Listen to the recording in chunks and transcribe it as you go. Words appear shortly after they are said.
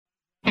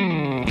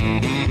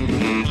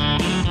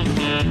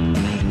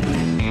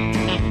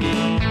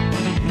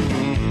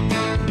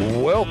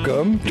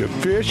Welcome to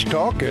Fish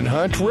Talk and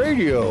Hunt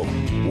Radio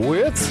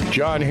with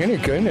John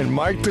Hennigan and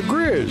Mike the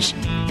Grizz,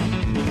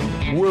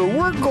 where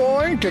we're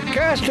going to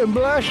cast and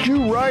blast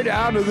you right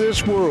out of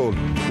this world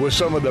with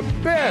some of the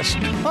best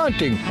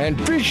hunting and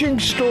fishing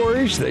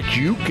stories that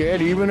you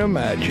can't even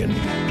imagine.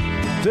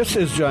 This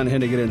is John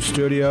Hennigan in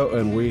studio,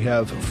 and we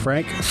have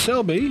Frank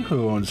Selby,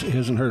 who owns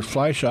His and Hers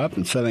Fly Shop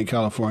in Southern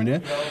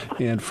California.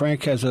 And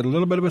Frank has a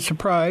little bit of a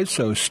surprise,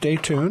 so stay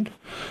tuned.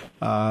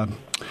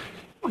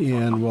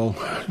 And we'll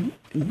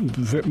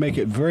make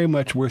it very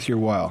much worth your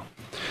while.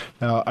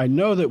 Now, I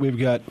know that we've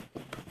got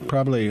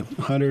probably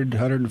 100,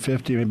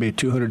 150, maybe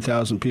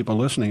 200,000 people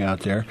listening out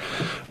there,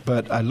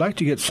 but I'd like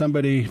to get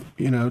somebody,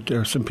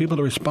 there are some people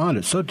to respond.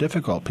 It's so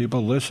difficult.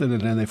 People listen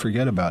and then they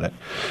forget about it.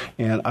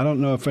 And I don't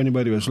know if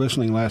anybody was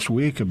listening last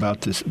week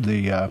about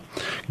the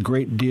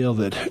great deal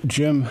that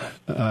Jim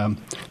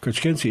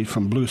Kurczynski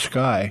from Blue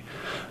Sky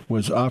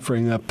was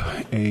offering up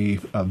a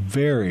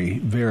very,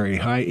 very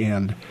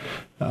high-end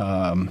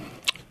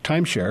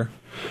timeshare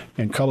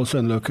in Cabo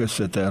San Lucas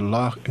at the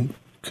La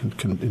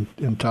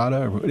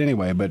Encantada.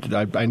 Anyway, but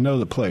I know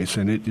the place,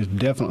 and it is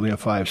definitely a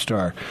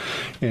 5-star.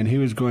 And he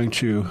was going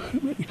to,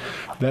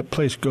 that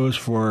place goes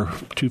for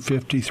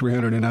 $250,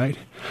 $300 a night.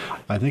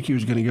 I think he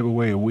was going to give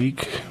away a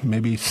week,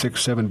 maybe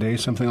 6-7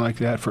 days, something like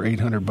that, for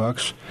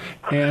 $800,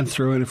 and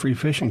throw in a free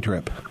fishing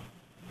trip.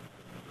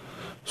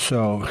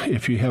 So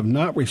if you have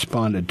not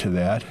responded to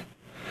that,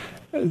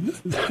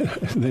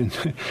 then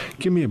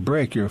give me a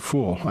break. You're a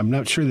fool. I'm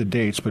not sure the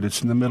dates, but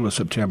it's in the middle of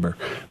September.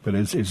 But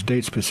it's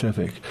date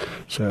specific.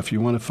 So if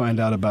you want to find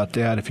out about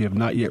that, if you have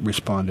not yet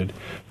responded,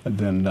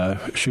 then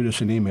shoot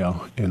us an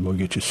email and we'll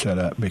get you set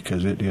up,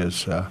 because it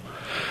is, I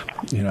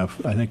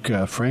think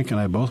Frank and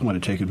I both want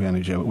to take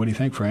advantage of it. What do you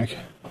think, Frank?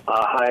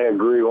 I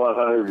agree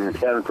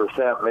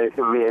 110%.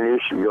 Making me an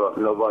issue if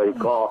nobody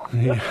calls.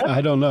 Yeah,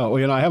 I don't know.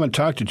 Well, I haven't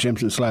talked to Jim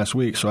since last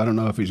week, so I don't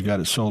know if he's got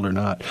it sold or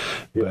not.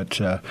 Yeah. But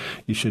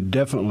you should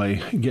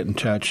definitely get in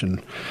touch,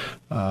 and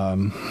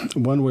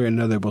one way or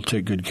another, we'll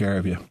take good care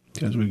of you,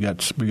 because we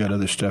got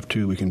other stuff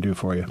too we can do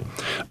for you.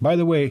 By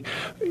the way,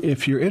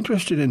 if you're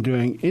interested in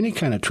doing any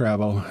kind of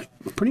travel,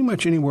 pretty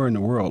much anywhere in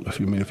the world, if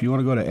you want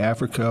to go to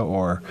Africa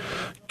or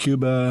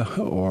Cuba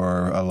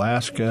or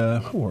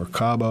Alaska or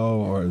Cabo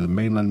or the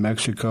mainland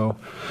Mexico,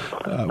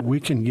 we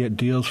can get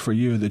deals for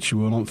you that you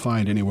won't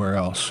find anywhere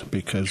else,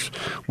 because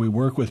we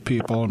work with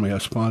people and we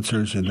have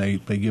sponsors, and they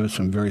give us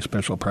some very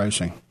special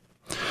pricing.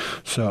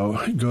 So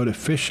go to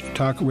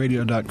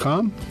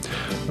fishtalkradio.com.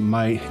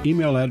 My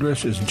email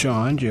address is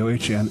John,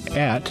 John,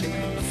 at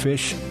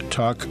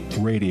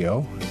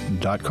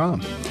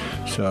fishtalkradio.com.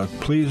 So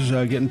please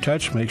get in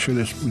touch. Make sure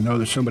we know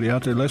there's somebody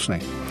out there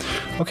listening.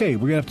 Okay,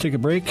 we're going to have to take a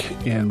break,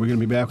 and we're going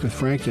to be back with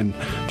Frank in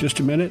just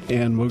a minute,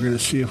 and we're going to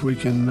see if we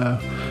can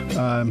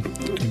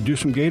do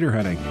some gator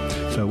hunting.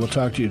 So we'll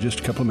talk to you in just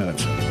a couple of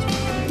minutes.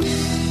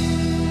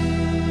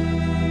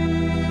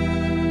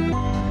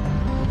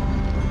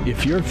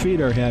 If your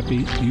feet are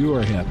happy, you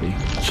are happy.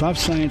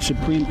 Soft Science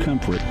Supreme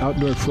Comfort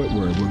Outdoor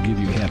Footwear will give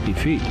you happy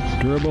feet.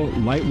 Durable,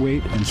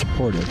 lightweight, and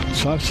supportive,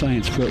 Soft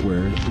Science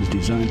footwear is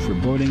designed for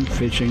boating,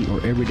 fishing,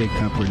 or everyday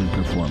comfort and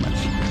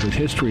performance. With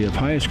history of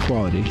highest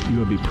quality, you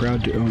will be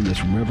proud to own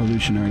this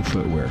revolutionary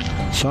footwear.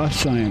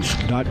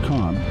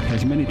 SoftScience.com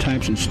has many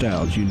types and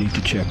styles you need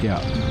to check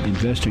out.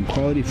 Invest in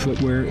quality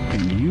footwear,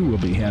 and you will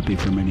be happy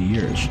for many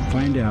years.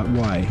 Find out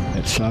why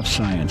at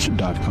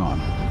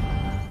SoftScience.com.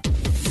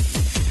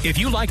 If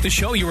you like the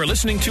show you are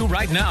listening to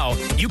right now,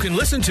 you can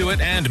listen to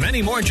it and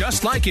many more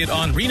just like it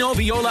on Reno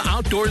Viola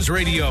Outdoors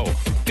Radio.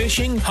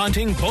 Fishing,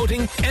 hunting,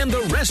 boating, and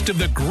the rest of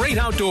the great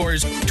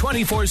outdoors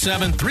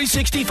 24/7,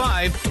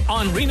 365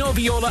 on Reno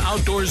Viola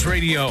Outdoors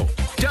Radio.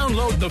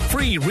 Download the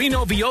free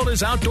Reno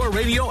Viola's Outdoor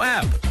Radio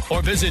app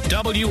or visit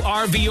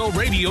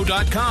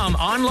WRVOradio.com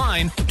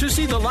online to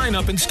see the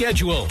lineup and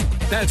schedule.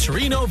 That's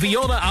Reno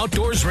Viola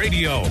Outdoors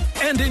Radio.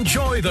 And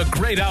enjoy the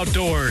great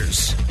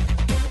outdoors.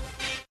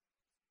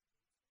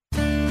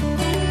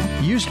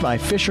 Used by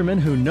fishermen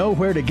who know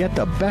where to get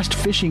the best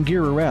fishing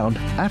gear around,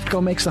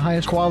 AFTCO makes the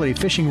highest quality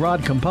fishing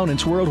rod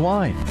components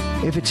worldwide.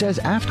 If it says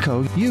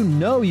AFTCO, you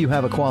know you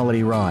have a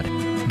quality rod.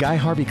 Guy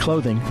Harvey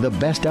Clothing, the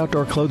best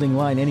outdoor clothing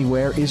line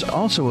anywhere, is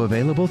also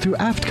available through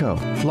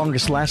AFTCO.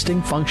 Longest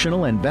lasting,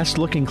 functional, and best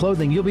looking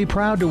clothing you'll be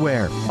proud to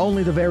wear.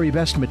 Only the very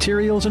best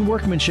materials and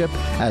workmanship.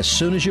 As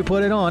soon as you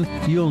put it on,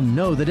 you'll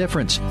know the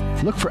difference.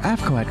 Look for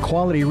AFTCO at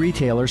quality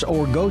retailers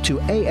or go to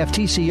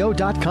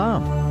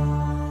AFTCO.com.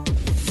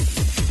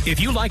 If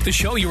you like the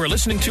show you are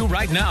listening to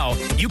right now,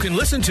 you can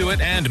listen to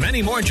it and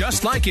many more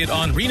just like it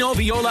on Reno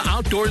Viola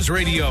Outdoors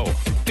Radio.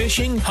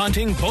 Fishing,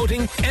 hunting,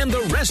 boating, and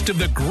the rest of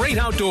the great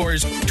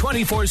outdoors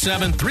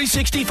 24/7,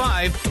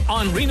 365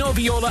 on Reno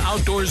Viola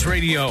Outdoors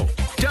Radio.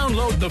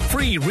 Download the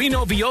free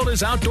Reno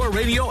Viola's Outdoor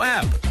Radio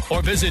app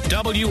or visit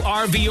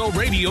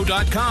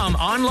WRVOradio.com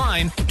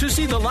online to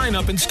see the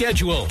lineup and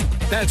schedule.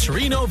 That's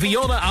Reno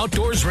Viola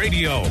Outdoors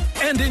Radio.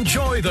 And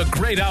enjoy the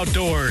great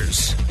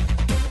outdoors.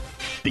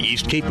 The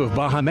East Cape of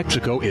Baja,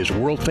 Mexico is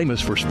world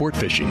famous for sport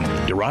fishing.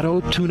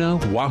 Dorado, tuna,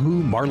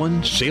 wahoo,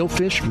 marlin,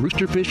 sailfish,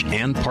 roosterfish,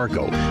 and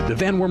pargo. The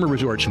Van Wormer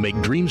resorts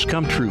make dreams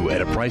come true at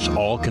a price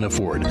all can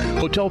afford.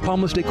 Hotel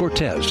Palmas de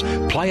Cortez,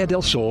 Playa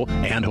del Sol,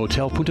 and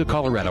Hotel Punta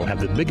Colorado have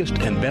the biggest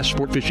and best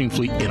sport fishing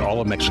fleet in all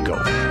of Mexico.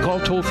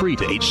 Call toll-free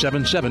to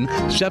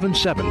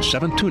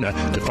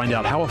 877-777-TUNA to find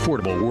out how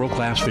affordable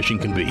world-class fishing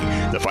can be.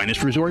 The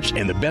finest resorts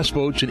and the best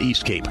boats in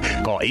East Cape.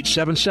 Call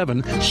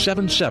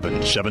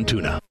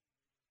 877-777-TUNA.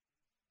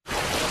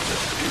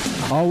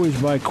 Always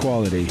buy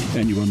quality,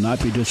 and you will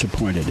not be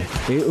disappointed.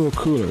 AO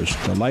Coolers,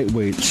 the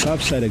lightweight,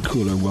 soft-sided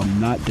cooler, will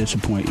not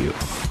disappoint you.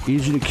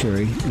 Easy to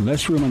carry,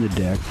 less room on the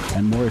deck,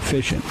 and more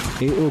efficient.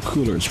 AO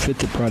Coolers fit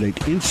the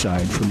product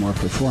inside for more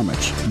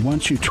performance.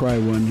 Once you try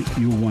one,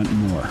 you'll want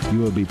more. You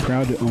will be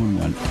proud to own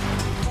one.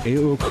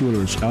 AO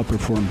Coolers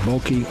outperform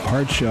bulky,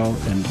 hard-shell,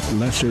 and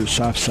lesser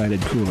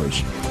soft-sided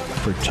coolers.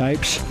 For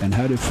types and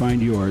how to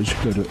find yours,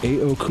 go to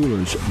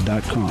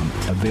aocoolers.com.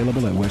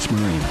 Available at West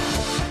Marine.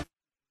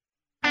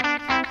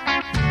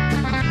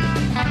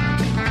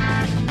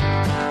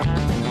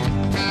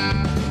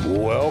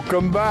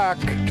 Welcome back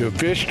to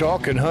Fish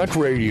Talk and Hunt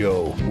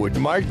Radio with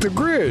Mike the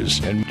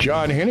Grizz and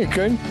John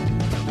Hennigan.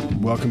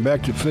 Welcome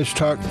back to Fish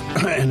Talk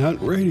and Hunt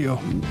Radio.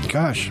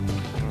 Gosh,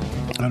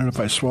 I don't know if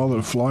I swallowed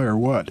a fly or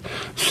what.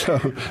 So,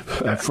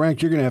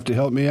 Frank, you're going to have to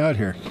help me out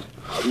here.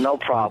 No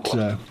problem.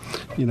 But,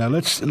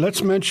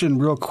 let's mention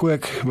real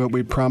quick what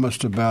we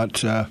promised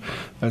about a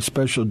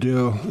special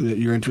deal that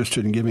you're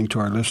interested in giving to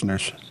our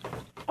listeners.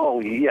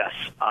 Oh, yes.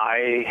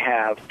 I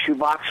have 2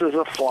 boxes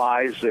of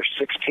flies. There's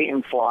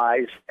 16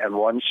 flies and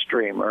 1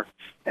 streamer.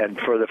 And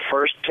for the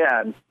first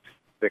 10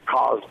 that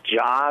calls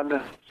John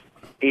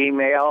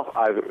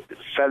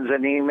sends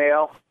an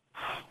email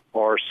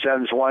or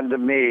sends one to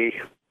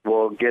me,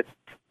 will get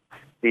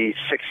the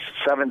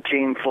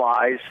 17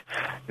 flies.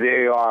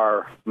 They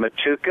are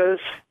Matukas,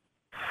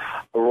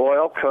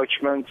 Royal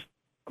Coachmans,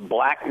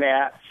 Black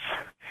Gnats,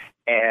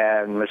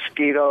 and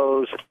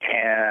mosquitoes,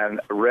 and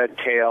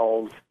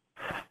red-tailed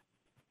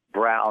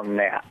brown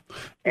gnat.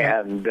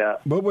 And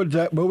what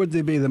would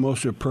they be the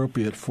most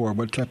appropriate for?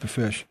 What type of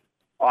fish?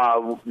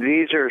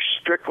 These are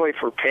strictly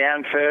for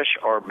panfish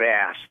or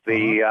bass.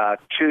 The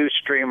 2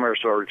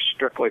 streamers are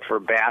strictly for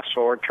bass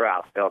or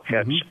trout. They'll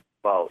catch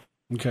both.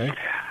 Okay.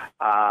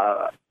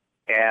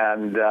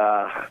 And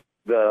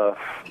the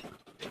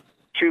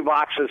 2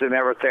 boxes and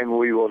everything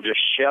we will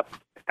just ship.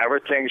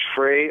 Everything's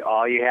free.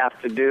 All you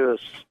have to do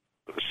is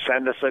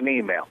send us an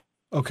email.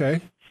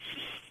 Okay.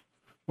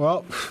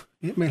 Well,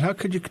 I mean, how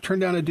could you turn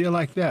down a deal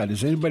like that?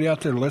 Is anybody out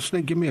there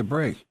listening? Give me a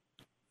break.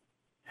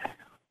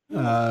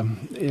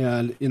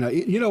 And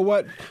you know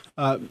what?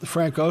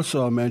 Frank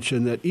also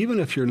mentioned that even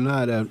if you're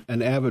not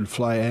an avid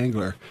fly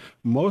angler,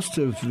 most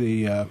of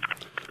the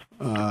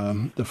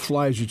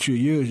flies that you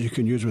use, you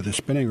can use with a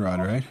spinning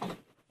rod, right?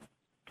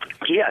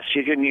 Yes,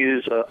 you can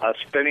use a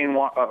spinning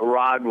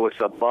rod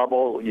with a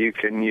bubble. You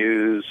can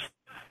use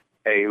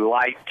a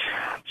light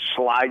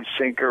slide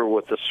sinker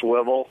with a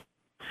swivel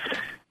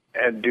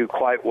and do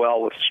quite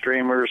well with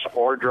streamers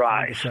or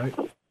dries.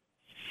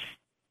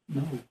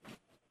 No.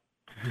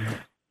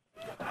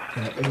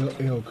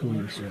 Ale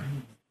coolers, yeah.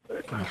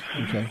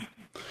 Okay.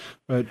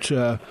 But,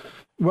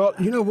 well,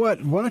 you know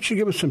what? Why don't you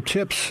give us some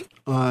tips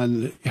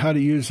on how to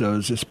use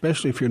those,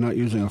 especially if you're not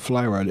using a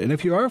fly rod. And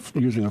if you are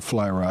using a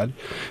fly rod,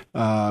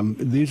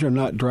 these are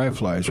not dry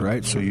flies,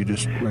 right? So you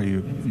just...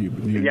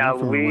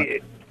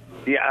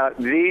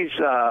 these,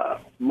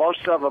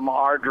 most of them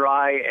are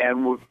dry,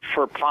 and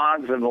for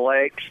ponds and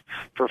lakes,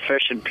 for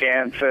fishing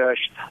panfish,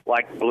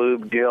 like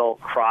bluegill,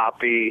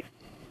 crappie,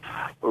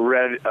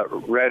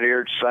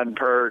 red-eared sun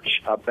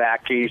perch,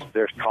 back east,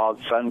 they're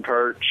called sun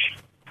perch.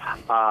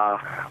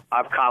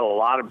 I've caught a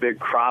lot of big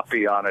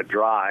crappie on a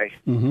dry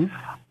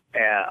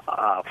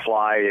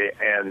fly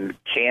in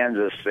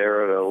Kansas.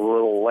 They're at a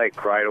little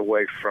lake right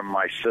away from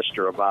my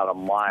sister, about a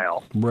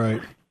mile.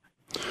 Right.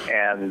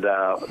 And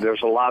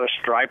there's a lot of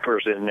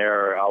stripers in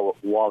there.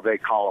 Well, they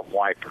call them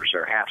wipers.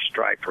 They're half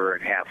striper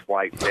and half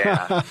white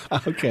bass.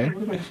 Okay.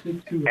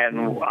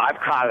 And I've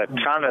caught a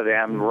ton of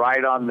them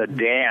right on the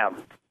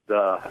dam.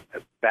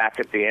 Back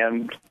at the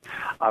end,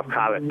 I've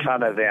caught a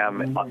ton of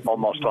them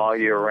almost all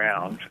year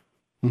round.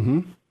 Mm-hmm.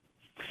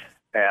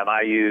 And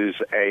I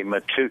use a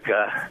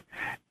Matuka,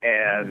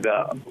 and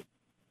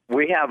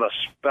we have a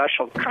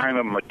special kind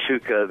of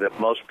Matuka that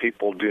most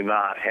people do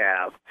not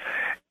have.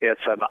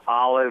 It's an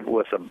olive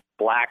with a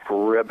black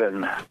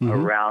ribbon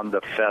around the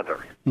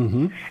feather.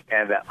 Mm-hmm.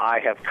 And I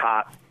have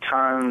caught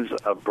tons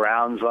of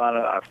browns on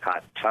it. I've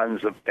caught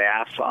tons of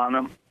bass on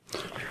them.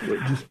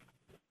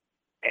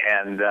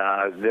 And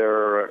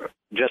they're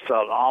just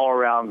an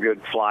all-around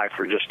good fly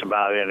for just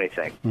about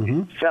anything,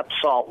 except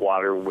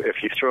saltwater.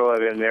 If you throw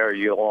it in there,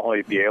 you'll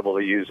only be able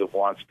to use it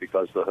once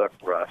because the hook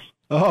rusts.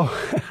 Oh,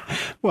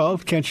 well,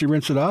 can't you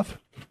rinse it off?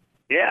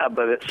 Yeah,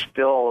 but it's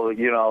still,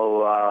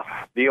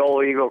 the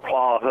old eagle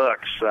claw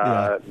hooks,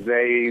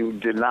 they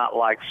did not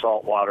like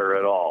saltwater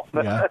at all.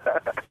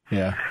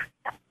 Yeah.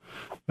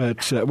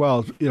 But,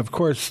 well, of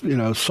course,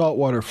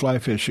 saltwater fly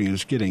fishing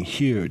is getting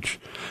huge.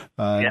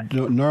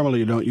 Normally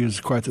you don't use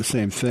quite the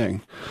same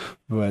thing.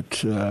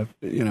 But,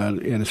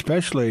 and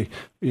especially,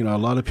 a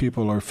lot of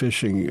people are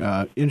fishing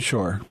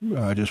inshore,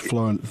 just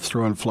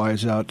throwing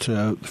flies out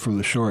from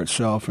the shore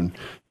itself and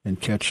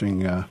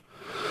catching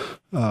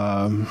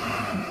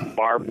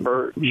bar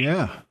perch.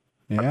 Yeah.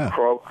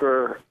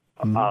 Croaker.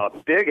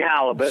 Big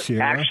halibut.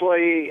 Sierra?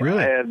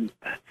 Really?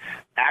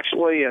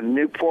 Actually, in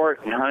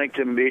Newport and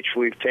Huntington Beach,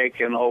 we've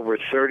taken over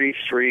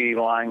 33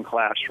 line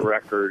class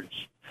records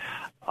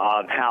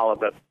on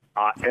halibut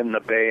in the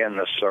bay and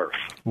the surf.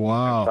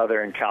 Wow. In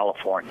Southern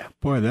California.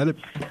 Boy, that'd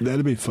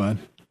be fun.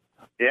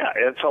 Yeah,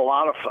 it's a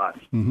lot of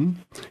fun. Mm-hmm.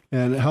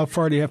 And how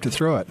far do you have to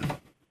throw it?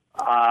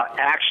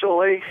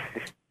 Actually,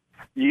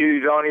 you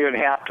don't even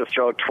have to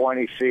throw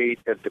 20 feet.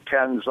 It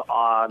depends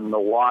on the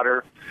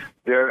water.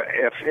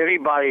 If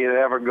anybody that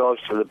ever goes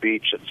to the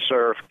beach that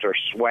surfed or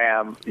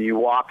swam, you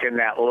walk in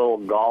that little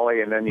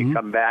gully and then you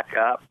come back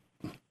up.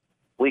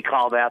 We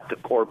call that the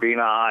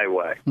Corbina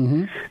Highway,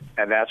 and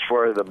that's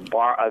where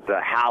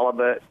the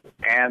halibut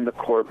and the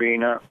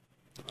Corbina,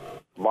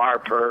 bar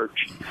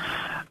perch.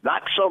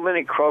 Not so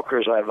many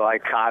croakers I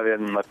caught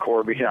in the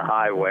Corbina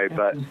Highway,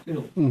 but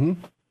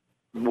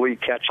we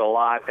catch a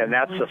lot, and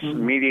that's a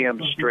medium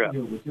strip.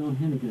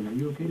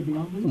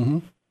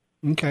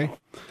 Okay.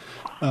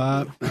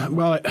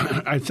 Well,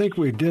 I think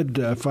we did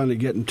finally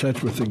get in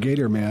touch with the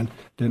Gator Man,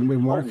 didn't we,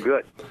 Mark? Oh,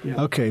 good.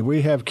 Okay,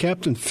 we have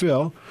Captain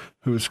Phil,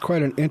 who's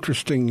quite an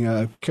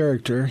interesting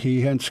character.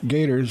 He hunts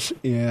gators,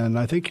 and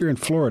I think you're in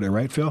Florida,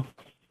 right, Phil?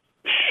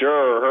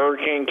 Sure,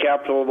 hurricane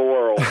capital of the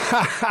world.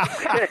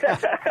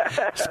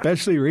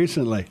 Especially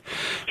recently.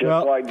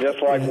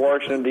 Just like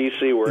Washington,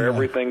 D.C., where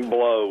everything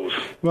blows.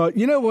 Well,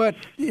 you know what?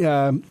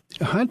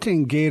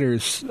 Hunting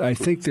gators, I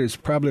think there's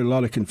probably a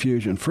lot of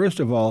confusion. First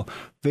of all,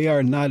 they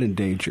are not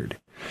endangered.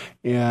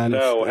 And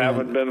no,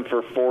 haven't been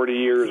for 40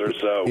 years or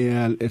so.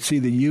 And it's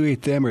either you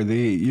eat them or they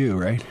eat you,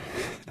 right?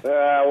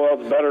 Well,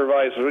 it's better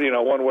advice,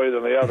 one way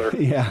than the other.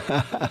 Yeah.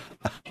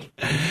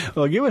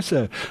 Well, give us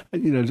a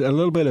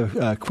little bit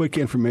of quick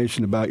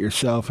information about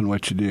yourself and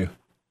what you do.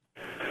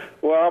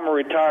 Well, I'm a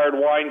retired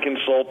wine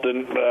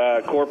consultant,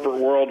 corporate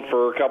world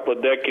for a couple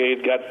of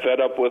decades, got fed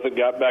up with it,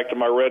 got back to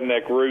my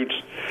redneck roots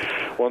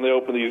when they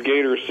opened these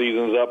gator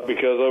seasons up,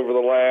 because over the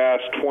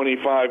last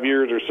 25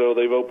 years or so,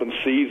 they've opened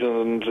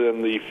seasons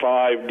in the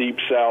 5 deep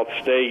south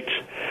states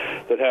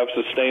that have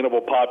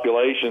sustainable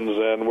populations,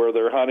 and where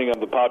they're hunting on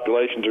the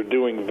populations are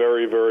doing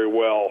very, very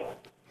well.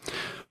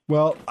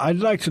 Well, I'd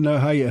like to know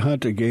how you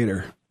hunt a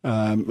gator.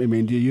 Do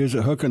you use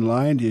a hook and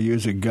line? Do you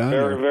use a gun?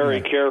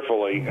 Very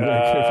carefully. You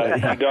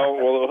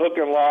don't. Well, the hook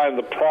and line,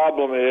 the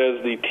problem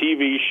is the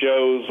TV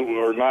shows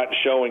are not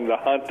showing the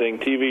hunting.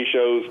 TV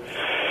shows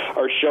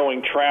are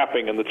showing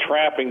trapping, and the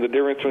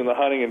difference between the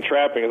hunting and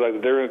trapping is like the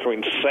difference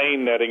between seine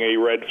netting a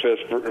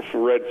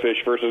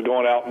redfish versus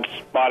going out and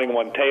spotting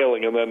one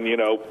tailing and then,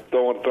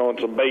 throwing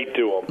some bait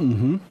to them.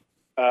 Mm-hmm.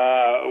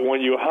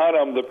 When you hunt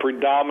them, the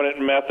predominant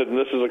method, and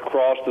this is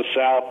across the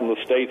South and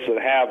the states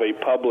that have a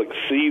public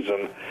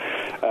season,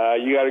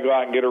 you got to go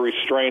out and get a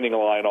restraining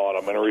line on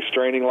them. And a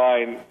restraining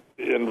line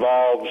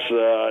involves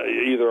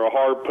either a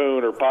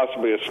harpoon or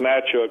possibly a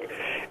snatch hook,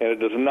 and it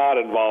does not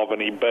involve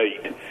any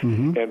bait.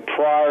 Mm-hmm. And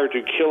prior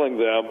to killing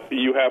them,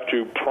 you have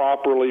to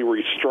properly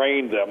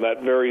restrain them.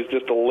 That varies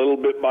just a little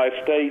bit by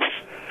states,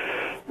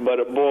 but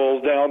it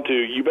boils down to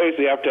you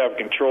basically have to have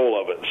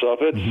control of it. So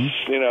if it's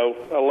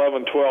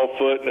 11, 12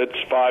 foot and it's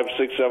 500,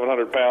 600,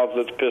 700 pounds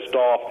and it's pissed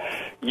off,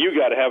 you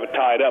got to have it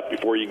tied up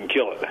before you can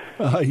kill it.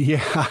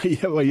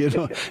 Yeah. Well, you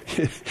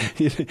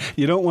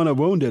don't want to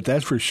wound it,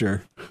 that's for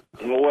sure.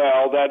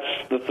 Well,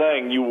 that's the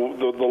thing.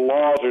 The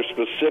laws are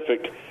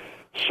specific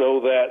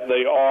so that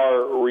they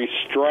are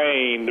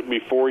restrained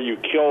before you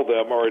kill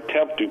them or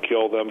attempt to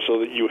kill them,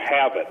 so that you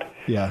have it.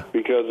 Yeah.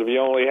 Because if you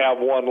only have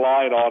one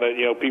line on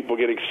it, people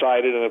get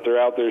excited, and if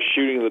they're out there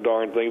shooting the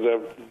darn things,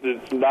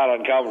 it's not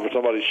uncommon for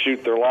somebody to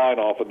shoot their line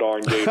off a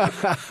darn gator,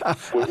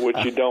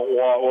 which you don't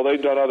want. Well, they've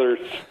done other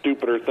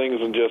stupider things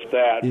than just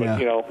that,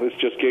 but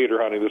it's just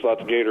gator hunting. There's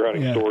lots of gator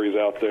hunting stories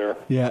out there.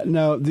 Yeah.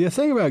 Now, the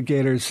thing about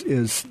gators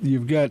is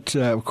you've got,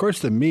 of course,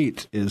 the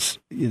meat is,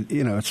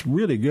 it's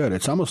really good.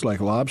 It's almost like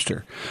lobster.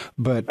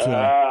 But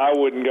I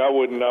wouldn't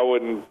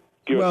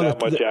give it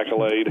that much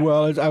accolade.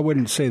 Well, I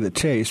wouldn't say the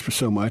taste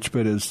so much,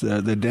 but as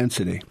the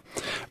density.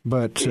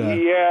 But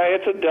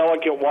it's a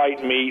delicate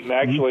white meat, and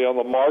actually on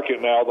the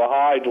market now, the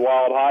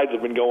wild hides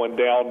have been going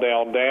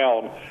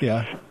down.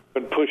 Yeah.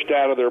 Been pushed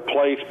out of their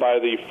place by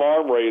the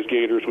farm-raised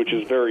gators, which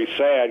is very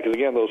sad, because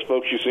again, those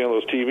folks you see on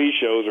those TV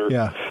shows are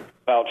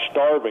about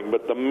starving,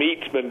 but the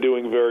meat's been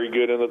doing very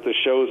good, in that the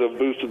shows have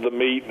boosted the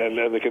meat, and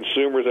the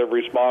consumers have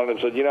responded and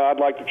said,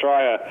 I'd like to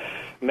try a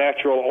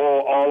natural,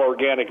 all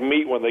organic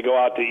meat when they go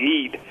out to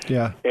eat.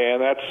 Yeah.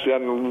 And that's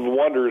done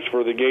wonders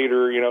for the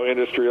gator,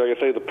 industry. Like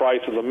I say, the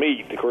price of the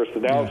meat. Of course,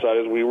 the downside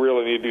is we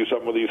really need to do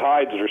something with these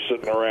hides that are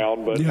sitting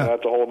around, but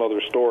that's a whole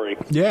other story.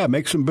 Yeah,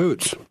 make some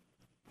boots.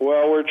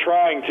 Well, we're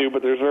trying to,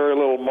 but there's very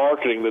little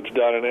marketing that's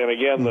done. And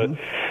again,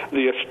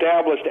 the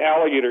established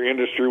alligator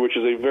industry, which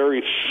is a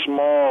very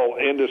small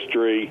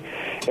industry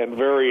and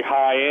very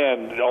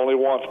high-end, only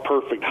wants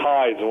perfect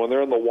hides. And when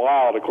they're in the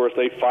wild, of course,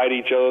 they fight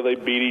each other, they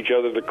beat each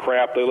other to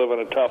crap, they live in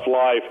a tough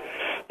life.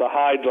 The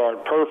hides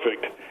aren't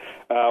perfect.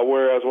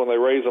 Whereas when they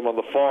raise them on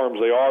the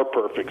farms, they are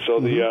perfect. So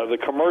the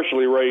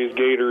commercially raised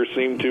gators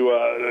seem to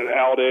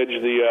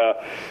out-edge the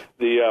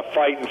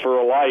fighting for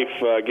a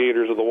life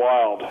gators of the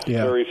wild.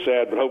 Yeah. Very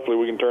sad, but hopefully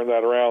we can turn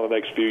that around the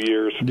next few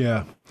years.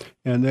 Yeah,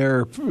 and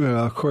they're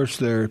of course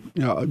they're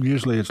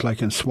usually it's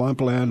like in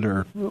swampland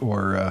or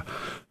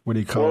what do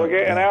you call it?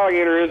 Well, an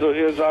alligator is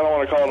I don't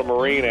want to call it a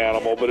marine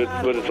animal, but it's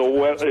a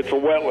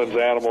wetlands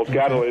animal. It's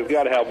got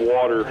to have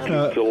water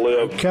to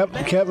live.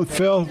 Captain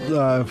Phil,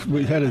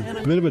 we had a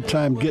bit of a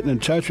time getting in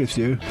touch with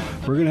you.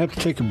 We're going to have to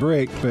take a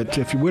break, but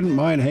if you wouldn't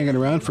mind hanging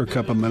around for a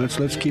couple minutes,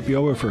 let's keep you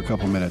over for a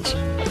couple minutes.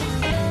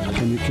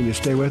 Can you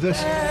stay with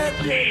us?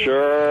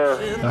 Sure.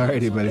 All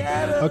righty, buddy.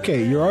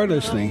 Okay, you are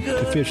listening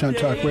to Fish Hunt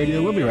Talk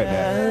Radio. We'll be right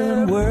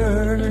back.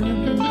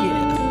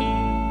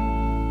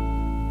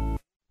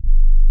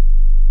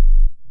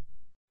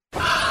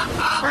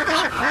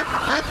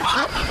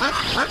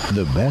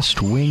 The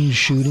best winged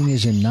shooting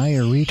is in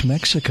Nayarit,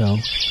 Mexico.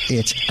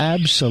 It's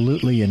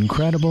absolutely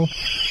incredible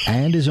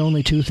and is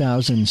only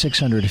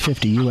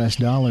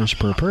 $2,650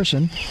 per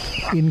person.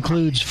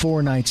 Includes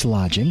 4 nights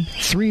lodging,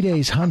 3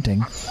 days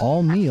hunting,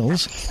 all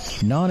meals,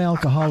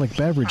 non-alcoholic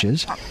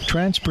beverages,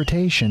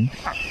 transportation,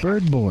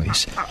 bird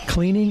boys,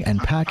 cleaning and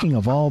packing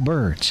of all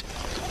birds.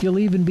 You'll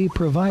even be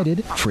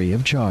provided, free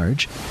of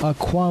charge, a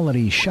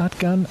quality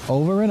shotgun,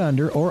 over and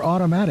under, or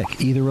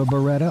automatic, either a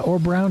Beretta or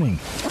Browning.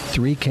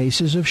 3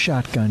 cases of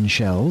shotgun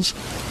shells.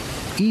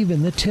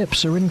 Even the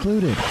tips are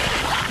included.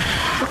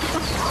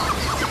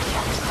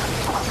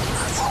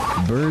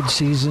 Bird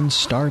season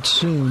starts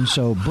soon,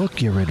 so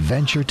book your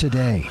adventure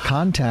today.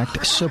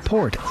 Contact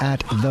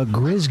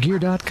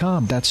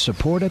support@thegrizzgear.com. That's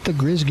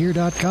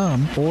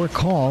support@thegrizzgear.com. Or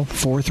call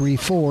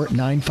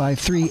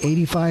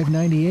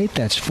 434-953-8598.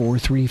 That's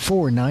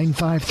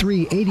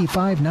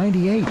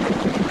 434-953-8598.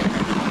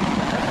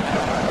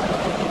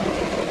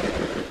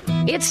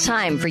 It's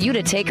time for you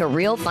to take a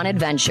real fun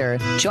adventure.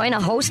 Join a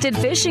hosted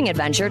fishing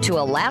adventure to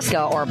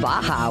Alaska or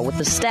Baja with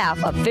the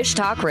staff of Fish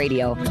Talk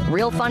Radio.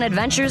 Real Fun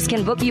Adventures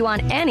can book you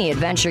on any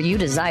adventure you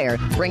desire.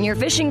 Bring your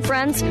fishing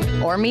friends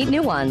or meet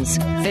new ones.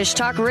 Fish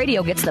Talk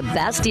Radio gets the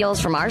best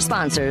deals from our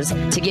sponsors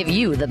to give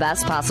you the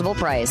best possible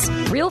price.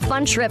 Real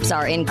Fun trips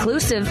are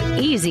inclusive,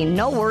 easy,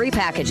 no-worry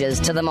packages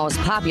to the most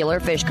popular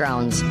fish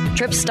grounds.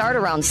 Trips start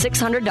around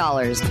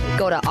 $600.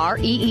 Go to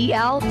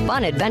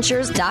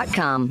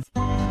REELFunadventures.com.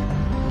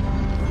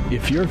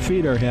 If your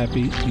feet are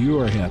happy,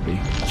 you are happy.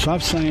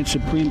 Soft Science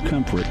Supreme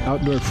Comfort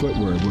outdoor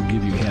footwear will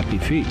give you happy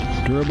feet.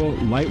 Durable,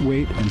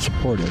 lightweight, and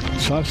supportive,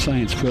 Soft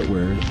Science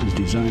footwear is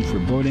designed for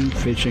boating,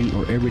 fishing,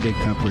 or everyday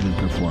comfort and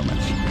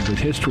performance. With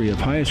history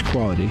of highest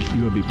quality,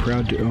 you will be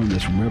proud to own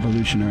this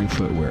revolutionary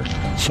footwear.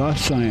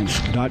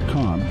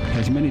 SoftScience.com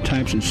has many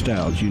types and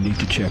styles you need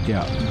to check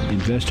out.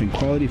 Invest in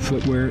quality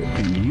footwear,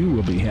 and you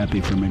will be happy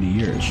for many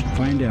years.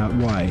 Find out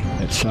why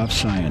at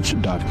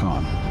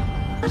SoftScience.com.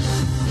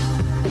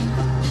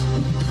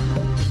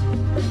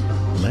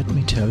 Let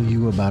me tell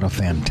you about a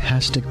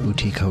fantastic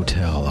boutique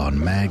hotel on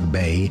Mag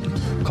Bay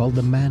called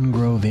the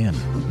Mangrove Inn,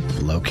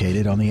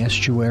 located on the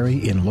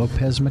estuary in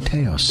Lopez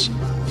Mateos.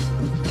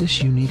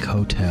 This unique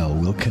hotel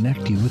will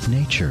connect you with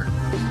nature.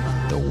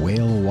 The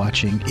whale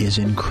watching is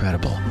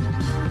incredible.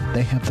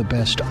 They have the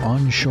best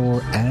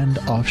onshore and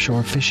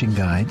offshore fishing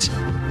guides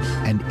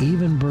and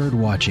even bird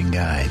watching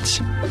guides.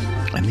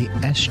 And the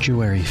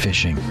estuary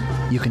fishing.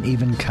 You can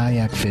even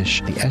kayak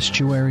fish the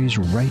estuaries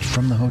right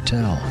from the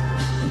hotel.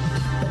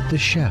 The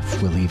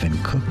chef will even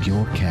cook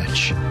your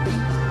catch.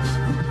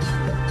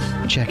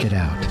 Check it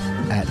out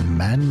at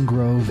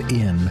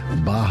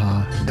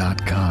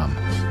mangroveinbaja.com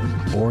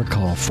or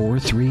call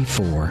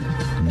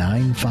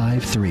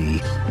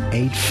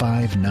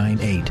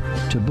 434-953-8598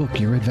 to book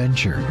your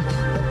adventure.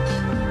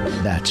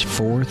 That's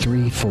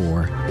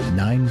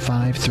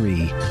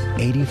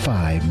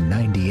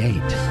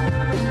 434-953-8598.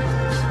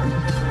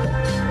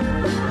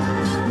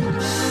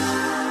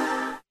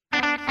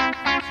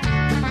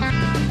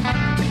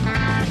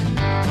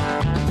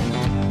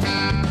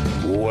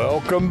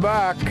 Welcome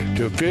back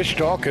to Fish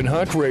Talk and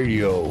Hunt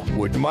Radio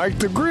with Mike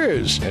the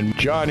Grizz and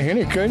John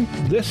Hennigan.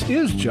 This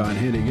is John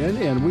Hennigan,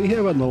 and we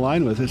have on the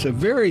line with us a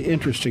very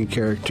interesting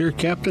character,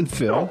 Captain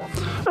Phil,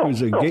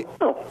 who's a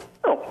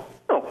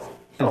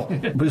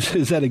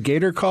Is that a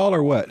gator call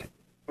or what?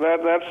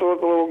 That's what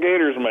the little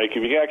gators make.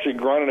 If you actually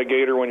grunt at a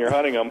gator when you're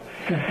hunting them,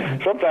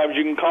 sometimes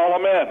you can call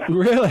them in.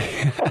 Really?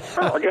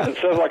 I guess it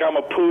says like I'm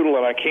a poodle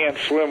and I can't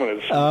swim and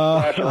it's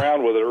splashing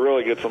around with it. It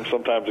really gets them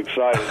sometimes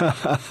excited.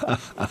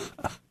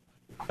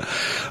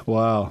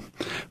 Wow.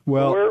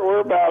 Well, we're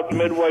about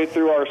midway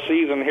through our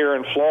season here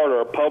in Florida,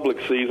 our public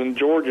season.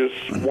 Georgia's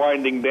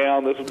winding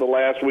down. This is the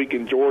last week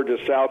in Georgia.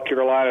 South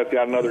Carolina's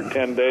got another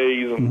 10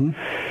 days, and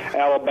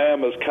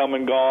Alabama's come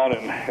and gone,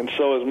 and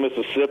so is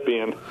Mississippi.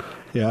 And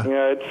yeah,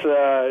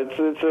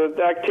 it's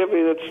an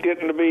activity that's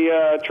getting to be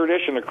a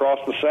tradition across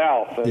the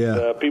South,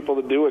 and people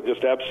that do it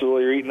just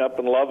absolutely are eating up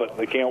and love it.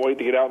 They can't wait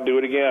to get out and do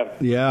it again.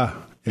 Yeah.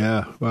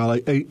 Well,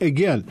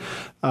 again.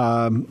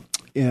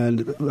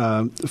 And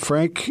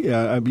Frank,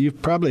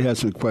 you've probably had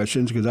some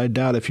questions because I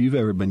doubt if you've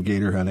ever been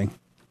gator hunting.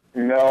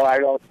 No, I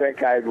don't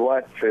think I'd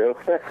want to.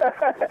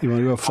 You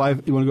want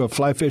to go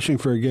fly fishing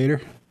for a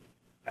gator?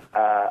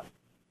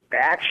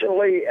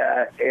 Actually,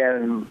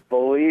 in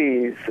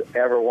Belize,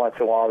 every once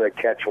in a while they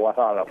catch one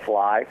on a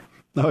fly.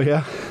 Oh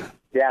yeah.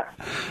 Yeah.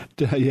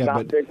 Yeah,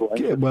 not big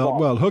ones.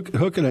 Well,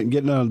 hooking it and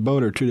getting on the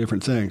boat are two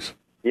different things.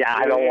 Yeah,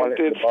 I don't want it.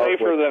 It's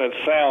safer than it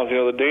sounds.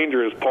 The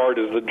dangerous part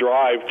is the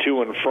drive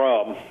to and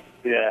from.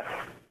 Yeah.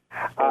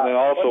 And then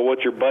also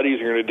what your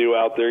buddies are going to do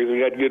out there. If you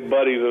got good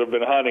buddies that have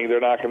been hunting, they're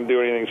not going to do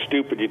anything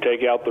stupid. You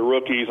take out the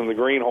rookies and the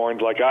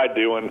greenhorns like I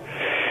do, and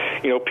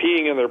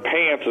peeing in their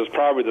pants is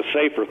probably the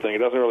safer thing. It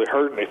doesn't really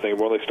hurt anything.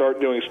 But when they start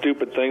doing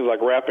stupid things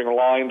like wrapping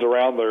lines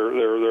around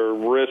their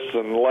wrists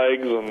and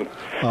legs and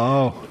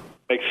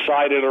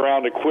excited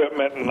around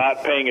equipment and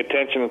not paying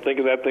attention and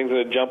thinking that thing's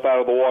going to jump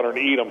out of the water and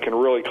eat them can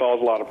really cause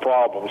a lot of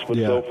problems. But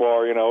so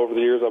far, over the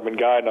years I've been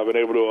guiding, I've been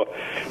able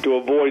to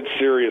avoid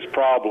serious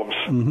problems.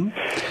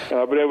 Mm-hmm.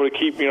 I've been able to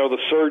keep, the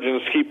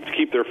surgeons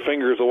keep their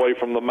fingers away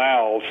from the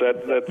mouths.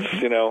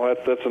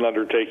 That's an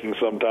undertaking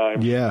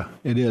sometimes. Yeah,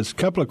 it is. A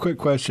couple of quick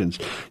questions.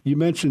 You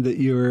mentioned that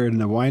you were in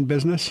the wine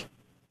business?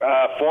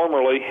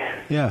 Formerly.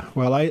 Yeah.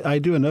 Well, I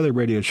do another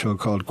radio show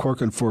called Cork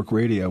and Fork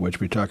Radio,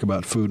 which we talk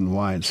about food and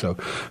wine. So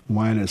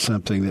wine is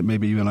something that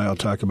maybe you and I will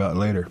talk about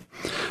later.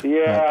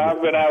 Yeah, I've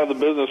been out of the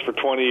business for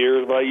 20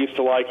 years, but I used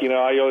to I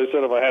always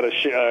said if I had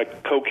a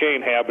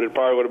cocaine habit, it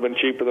probably would have been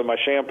cheaper than my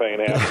champagne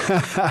habit.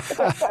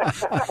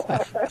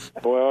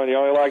 Well, you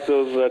only like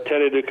those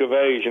Tête de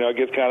Cuvée, it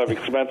gets kind of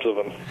expensive,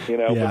 and,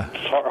 but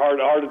it's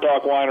hard to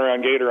talk wine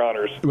around gator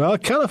hunters. Well,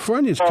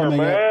 California's coming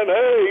up. Man,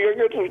 hey, you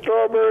can get some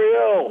Strawberry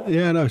Ale.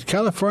 Yeah, no,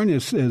 California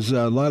is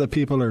a lot of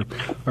people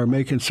are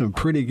making some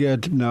pretty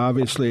good. Now,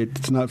 obviously,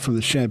 it's not from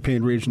the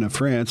Champagne region of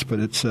France, but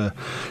it's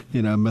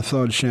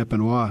Méthode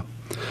Champenoise.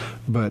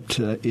 But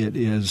it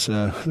is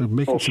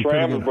making some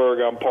pretty good.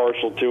 Schramberg I'm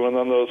partial to, and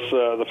then those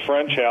the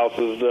French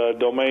houses,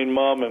 Domaine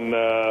Mumm and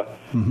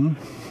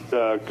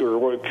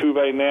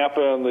Cuvée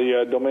Napa and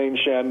the Domaine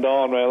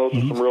Chandon. Man, those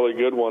are some really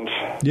good ones.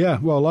 Yeah,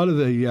 well, a lot of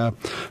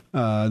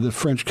the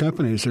French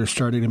companies are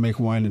starting to make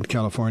wine in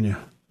California.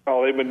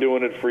 Oh, they've been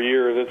doing it for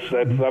years.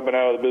 I've been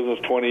out of the business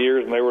 20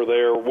 years, and they were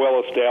there,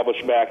 well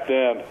established back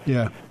then.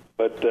 Yeah.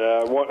 But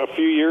a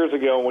few years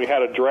ago, when we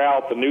had a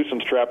drought, the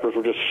nuisance trappers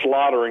were just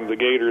slaughtering the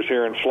gators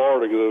here in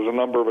Florida because there was a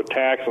number of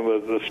attacks, and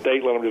the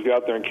state let them just go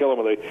out there and kill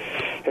them. And they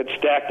had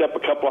stacked up a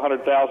couple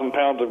 100,000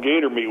 pounds of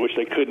gator meat, which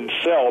they couldn't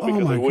sell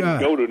because they wouldn't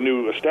go to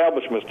new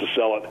establishments to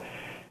sell it.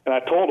 And I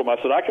told them, I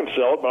said, I can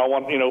sell it, but I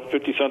want,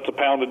 50 cents a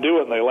pound to do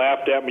it. And they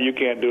laughed at me, you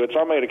can't do it.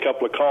 So I made a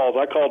couple of calls.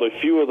 I called a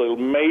few of the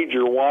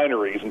major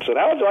wineries and said,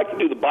 how would you like to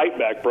do the Bite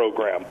Back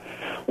program?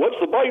 What's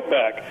the Bite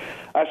Back?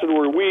 I said,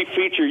 where we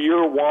feature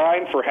your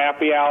wine for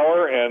happy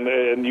hour,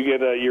 and you get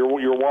your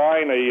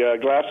wine, a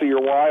glass of your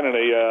wine, and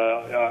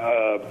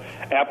a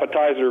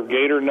appetizer of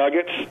gator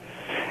nuggets.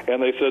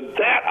 And they said,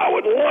 that, I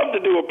would love to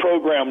do a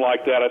program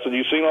like that. I said,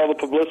 you seen all the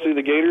publicity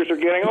the gators are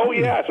getting? Oh,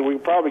 yeah. I said, we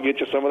can probably get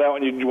you some of that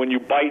when you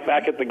bite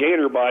back at the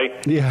gator by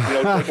taking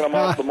them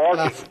off the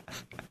market.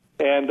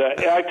 And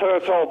I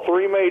saw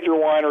three major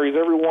wineries.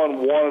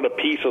 Everyone wanted a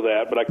piece of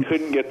that, but I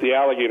couldn't get the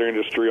alligator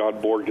industry on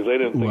board because they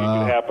didn't think it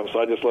could happen. So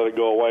I just let it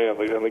go away.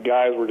 And the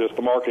guys were just,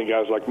 the marketing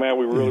guys were like, man,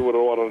 we really would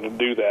have wanted to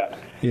do that.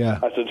 Yeah.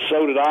 I said,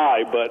 so did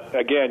I. But,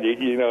 again,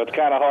 it's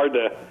kind of hard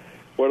to,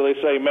 what do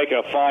they say, make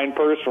a fine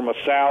purse from a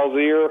sow's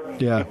ear?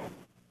 Yeah.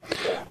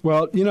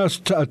 Well,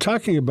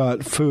 talking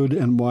about food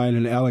and wine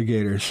and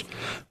alligators,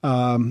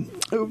 you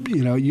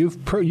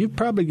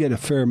probably get a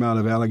fair amount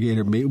of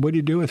alligator meat. What do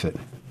you do with it?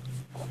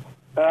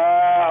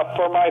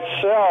 For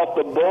myself,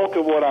 the bulk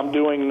of what I'm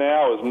doing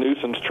now is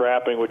nuisance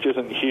trapping, which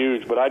isn't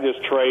huge, but I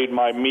just trade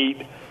my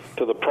meat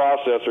to the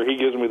processor. He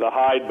gives me the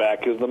hide back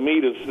because the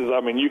meat is,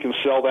 you can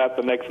sell that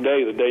the next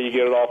day, the day you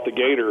get it off the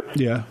gator.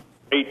 Yeah.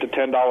 $8 to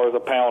 $10 a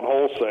pound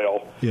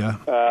wholesale. Yeah.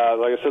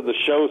 Like I said, the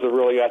shows have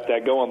really got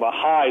that going. The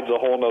hide's a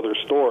whole other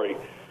story.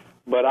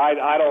 But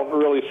I don't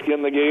really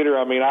skin the gator.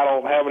 I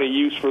don't have any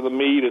use for the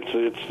meat.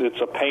 It's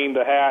a pain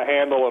to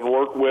handle and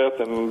work with,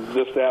 and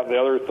this, that, and the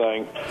other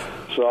thing.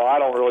 So I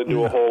don't really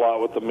do a whole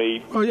lot with the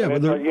meat. Oh yeah,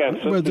 but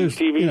since these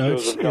TV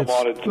shows have come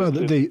on,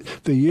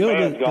 the yield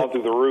has gone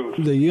through the roof.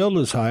 The yield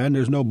is high, and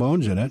there's no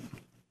bones in it.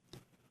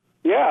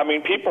 Yeah,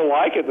 people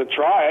like it to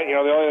try it. The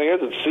only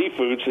thing is it's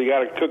seafood, so you got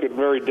to cook it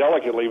very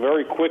delicately,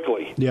 very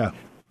quickly. Yeah.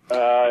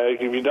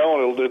 If you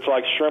don't, it's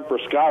like shrimp or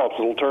scallops.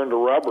 It'll turn to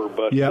rubber.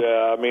 But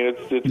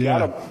it's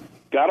got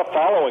got a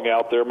following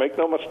out there. Make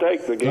no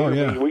mistake. The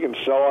gator, we can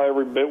sell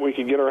every bit we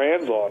can get our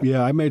hands on.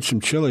 Yeah, I made some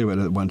chili with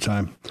it at one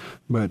time.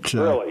 But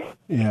really?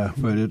 Yeah,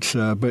 but it's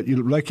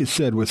like you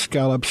said, with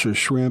scallops or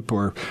shrimp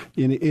or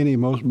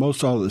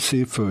most all of the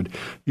seafood,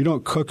 you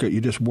don't cook it,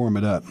 you just warm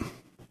it up.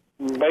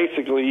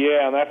 Basically,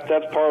 yeah, and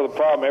that's part of the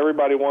problem.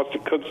 Everybody wants to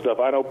cook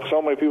stuff. I know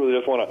so many people that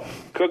just want to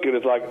cook it.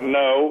 It's like,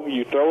 no,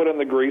 you throw it in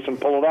the grease and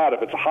pull it out.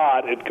 If it's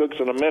hot, it cooks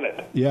in a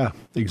minute. Yeah,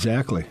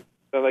 exactly.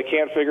 And they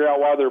can't figure out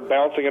why they're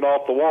bouncing it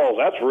off the walls.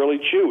 That's really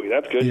chewy.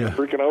 That's good. You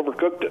freaking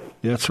overcooked it.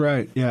 That's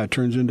right. Yeah, it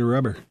turns into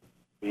rubber.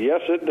 Yes,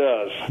 it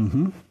does.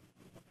 Mm-hmm.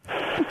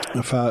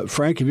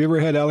 Frank, have you ever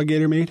had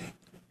alligator meat?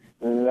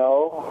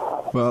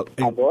 No. Well,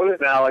 I bought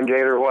an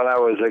alligator when I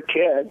was a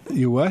kid.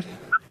 You what?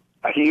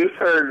 You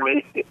heard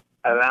me.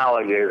 An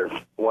alligator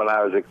when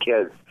I was a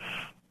kid.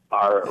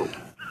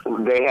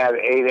 They had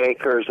 8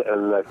 acres,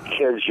 and the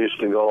kids used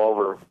to go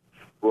over,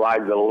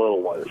 ride the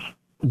little ones.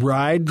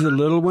 Ride the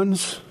little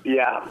ones?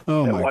 Yeah.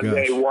 Oh, and my one gosh.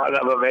 day, one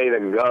of them ate a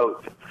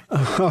goat.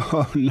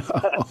 Oh, no.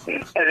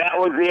 And that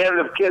was the end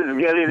of kids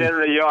getting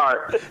in the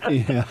yard.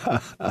 Yeah.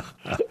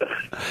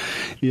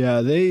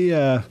 Yeah,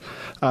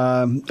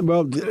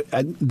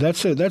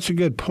 that's a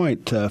good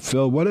point,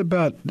 Phil. What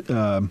about,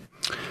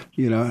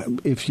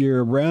 if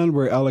you're around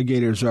where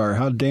alligators are,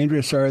 how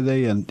dangerous are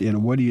they,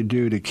 and what do you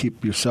do to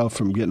keep yourself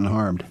from getting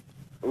harmed?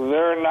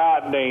 They're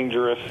not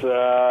dangerous.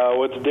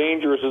 What's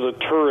dangerous is a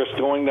tourist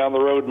going down the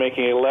road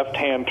making a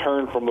left-hand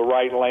turn from the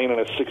right lane in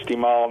a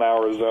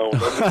 60-mile-an-hour zone.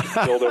 They'll get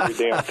killed every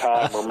damn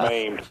time or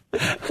maimed.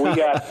 We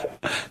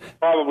got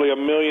probably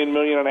 1.5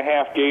 million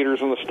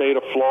gators in the state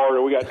of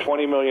Florida. We got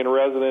 20 million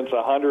residents,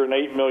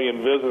 108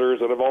 million visitors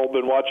that have all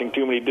been watching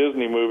too many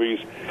Disney movies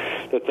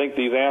that think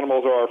these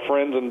animals are our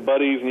friends and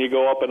buddies, and you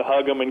go up and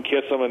hug them and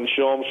kiss them and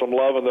show them some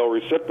love, and they'll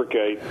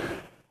reciprocate.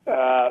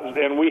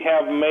 And we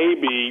have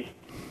maybe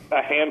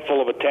a handful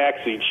of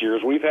attacks each year.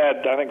 We've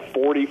had, I think,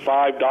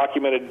 45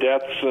 documented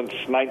deaths since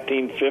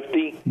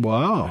 1950.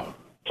 Wow.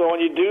 So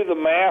when you do the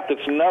math,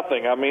 it's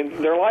nothing. I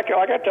mean, they're like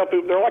I tell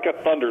people, they're like a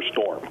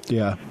thunderstorm.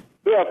 Yeah.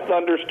 We have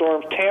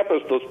thunderstorms.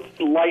 Tampa's the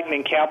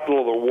lightning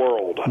capital of the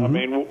world. Mm-hmm. I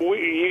mean,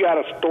 you got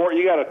a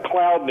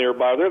cloud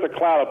nearby. There's a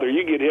cloud up there.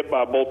 You get hit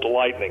by a bolt of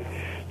lightning.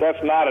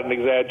 That's not an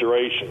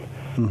exaggeration.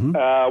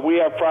 Mm-hmm. We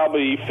have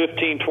probably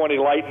 15, 20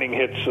 lightning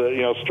hits,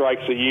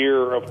 strikes a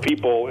year of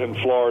people in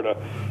Florida,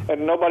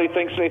 and nobody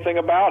thinks anything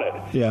about it.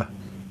 Yeah.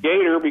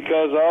 Gator,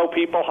 because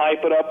people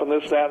hype it up and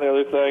this, that, and the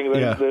other thing.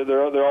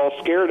 They're all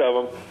scared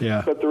of them.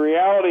 Yeah. But the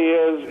reality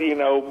is,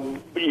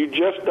 you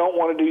just don't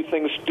want to do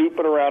things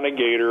stupid around a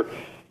gator.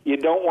 You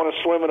don't want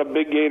to swim in a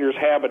big gator's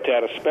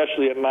habitat,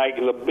 especially at night,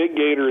 because a big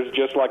gator is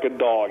just like a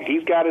dog.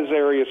 He's got his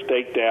area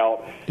staked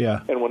out.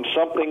 Yeah. And when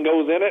something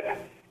goes in it,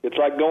 it's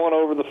like going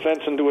over the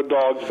fence into a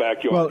dog's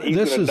backyard. Well, he's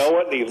going to know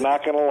it, and he's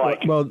not going to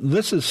like it. Well,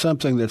 this is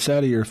something that's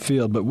out of your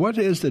field, but what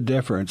is the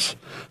difference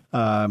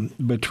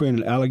between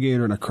an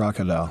alligator and a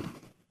crocodile?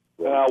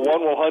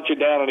 One will hunt you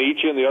down and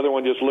eat you, and the other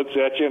one just looks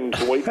at you and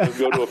waits to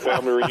go to a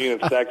family reunion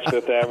at Saks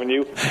Fifth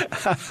Avenue.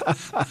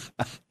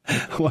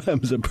 One of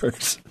them's a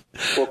person.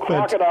 Well,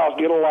 crocodiles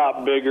get a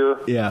lot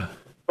bigger. Yeah.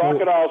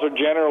 Crocodiles are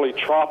generally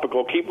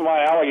tropical. Keep in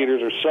mind,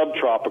 alligators are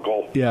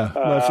subtropical. Yeah.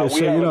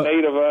 We have a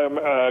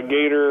native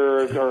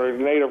gator or a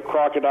native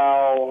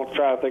crocodile. I'm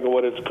trying to think of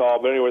what it's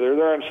called. But anyway,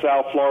 they're in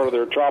South Florida.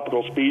 They're a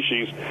tropical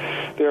species.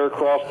 They're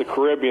across the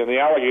Caribbean. The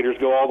alligators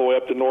go all the way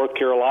up to North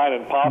Carolina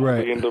and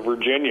possibly into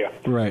Virginia.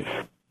 Right.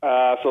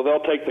 So they'll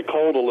take the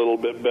cold a little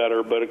bit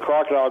better. But a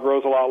crocodile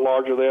grows a lot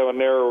larger. They have a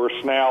narrower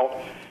snout.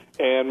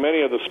 And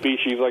many of the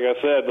species, like I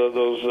said,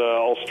 those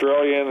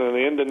Australian and the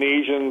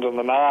Indonesians and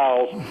the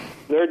Niles,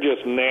 they're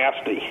just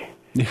nasty.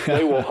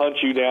 They will hunt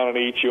you down and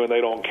eat you, and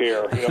they don't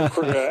care.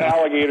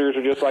 Alligators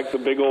are just like the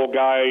big old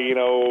guy,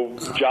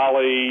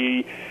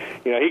 jolly.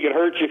 He can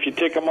hurt you if you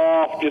tick him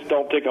off. Just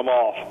don't tick him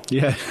off.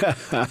 Yeah.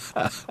 Like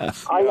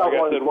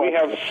I said, we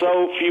have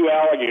so few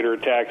alligator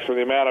attacks for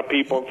the amount of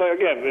people. And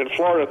again, in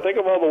Florida, think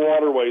of all the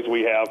waterways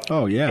we have.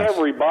 Oh, yeah.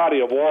 Every body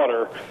of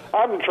water.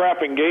 I'm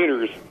trapping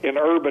gators in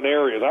urban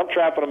areas. I'm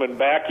trapping them in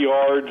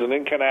backyards and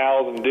in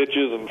canals and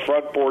ditches and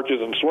front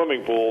porches and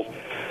swimming pools.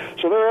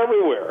 So they're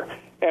everywhere.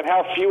 And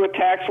how few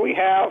attacks we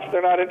have,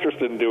 they're not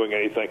interested in doing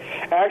anything.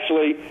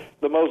 Actually,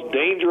 the most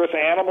dangerous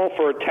animal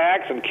for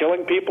attacks and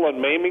killing people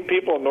and maiming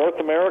people in North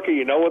America,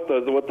 you know what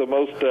the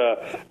most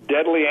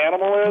deadly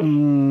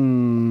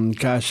animal is?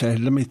 Gosh,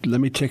 let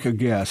me take a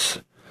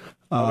guess.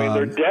 I mean,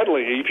 they're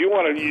deadly. If you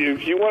want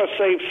to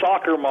save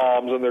soccer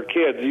moms and their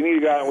kids, we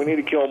need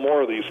to kill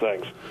more of these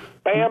things.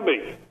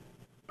 Bambi.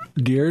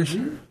 Deers?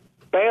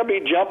 Bambi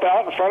jump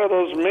out in front of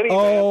those mini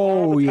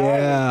and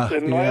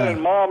land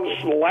in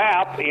mom's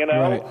lap,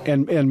 Right.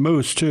 And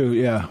moose too,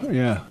 yeah.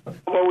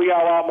 Although we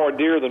got a lot more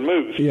deer than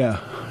moose.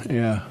 Yeah.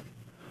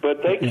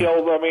 But they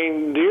kill,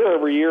 deer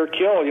every year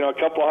kill, a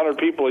couple hundred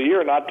people a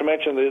year, not to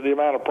mention the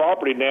amount of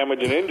property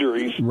damage and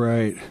injuries.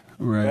 Right.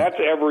 Right. That's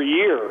every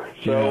year.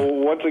 So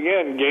once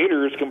again,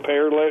 gators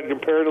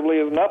comparatively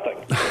is nothing.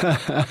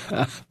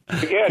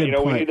 Again,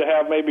 we need to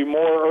have maybe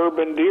more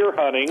urban deer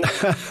hunting,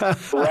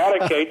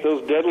 eradicate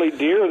those deadly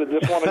deer that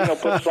just want to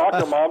put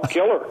soccer mom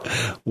killer.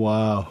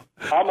 Wow.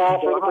 I'm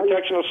all for the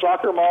protection of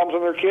soccer moms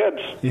and their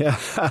kids. Yeah.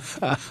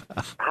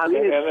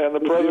 and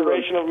the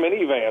preservation of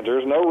minivans.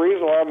 There's no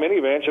reason why a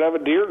minivan should have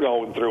a deer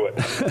going through it.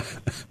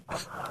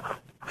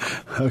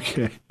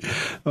 Okay.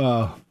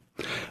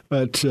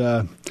 But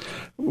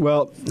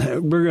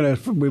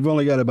we've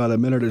only got about a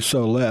minute or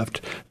so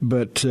left.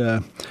 But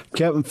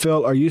Captain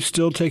Phil, are you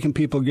still taking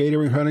people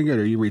gator hunting, or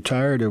are you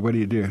retired, or what do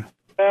you do?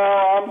 No,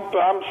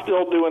 I'm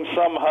still doing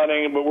some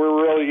hunting, but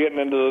we're really getting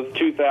into the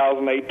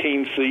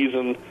 2018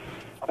 season.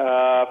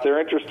 If they're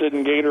interested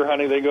in gator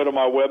hunting, they go to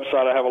my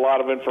website. I have a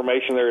lot of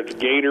information there. It's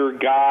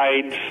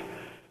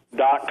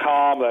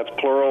gatorguides.com. That's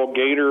plural,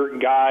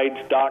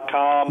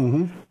 gatorguides.com.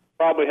 Mm-hmm.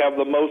 Probably have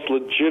the most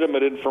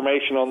legitimate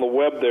information on the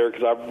web there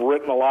because I've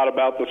written a lot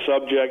about the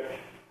subject.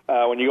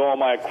 When you go on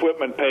my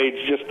equipment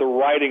page, just the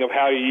writing of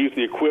how you use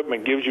the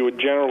equipment gives you a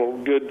general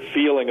good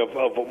feeling of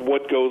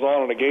what goes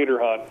on in a gator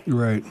hunt.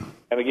 Right.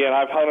 And again,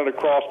 I've hunted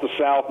across the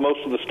South,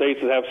 most of the states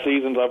that have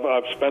seasons.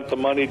 I've spent the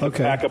money to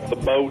pack up the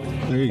boat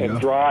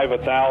and drive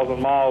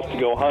 1,000 miles to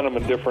go hunt them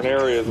in different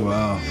areas.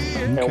 Wow.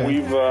 Okay. And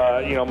we've,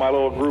 my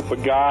little group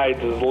of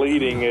guides is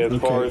leading as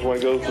far as when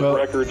it goes to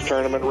records,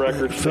 tournament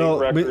records, Phil,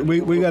 state records.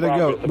 we got to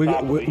go.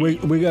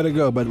 We got to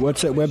go. But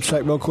what's that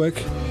website, real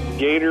quick?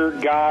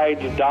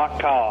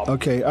 GatorGuides.com.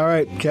 Okay. All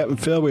right, Captain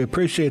Phil, we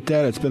appreciate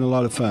that. It's been a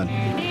lot of fun.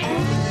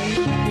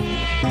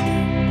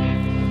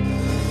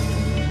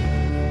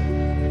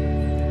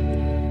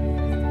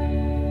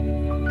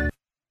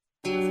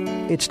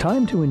 It's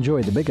time to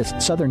enjoy the biggest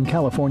Southern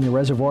California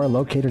reservoir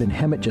located in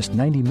Hemet, just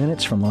 90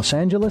 minutes from Los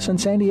Angeles and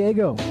San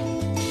Diego.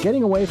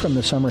 Getting away from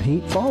the summer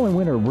heat, fall and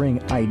winter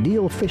bring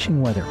ideal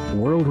fishing weather.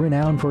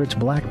 World-renowned for its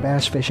black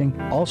bass fishing,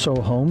 also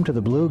home to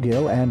the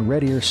bluegill and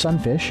red ear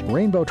sunfish,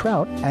 rainbow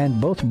trout,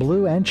 and both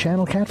blue and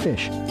channel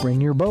catfish.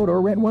 Bring your boat or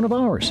rent one of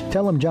ours.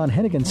 Tell them John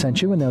Hennigan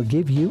sent you and they'll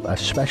give you a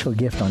special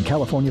gift on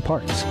California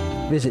parks.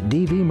 Visit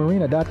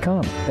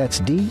dvmarina.com.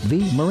 That's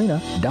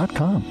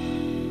dvmarina.com.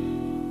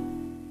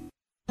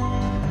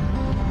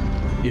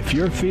 If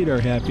your feet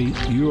are happy,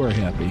 you are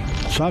happy.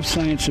 Soft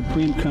Science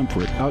Supreme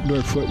Comfort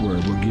outdoor footwear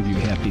will give you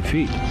happy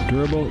feet.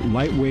 Durable,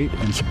 lightweight,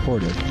 and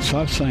supportive,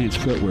 Soft Science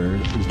footwear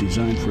is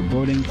designed for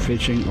boating,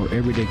 fishing, or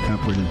everyday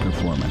comfort and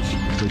performance.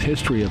 With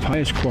history of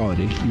highest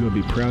quality, you will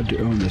be proud to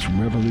own this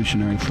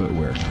revolutionary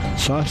footwear.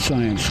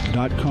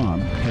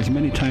 SoftScience.com has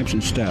many types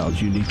and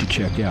styles you need to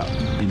check out.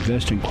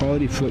 Invest in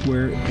quality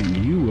footwear,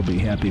 and you will be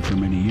happy for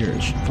many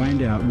years.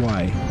 Find out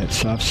why at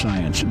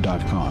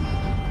SoftScience.com.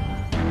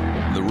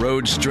 The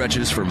road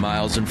stretches for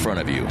miles in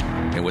front of you,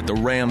 and with the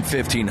Ram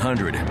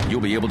 1500,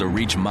 you'll be able to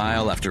reach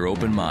mile after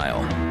open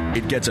mile.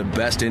 It gets a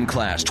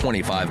best-in-class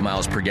 25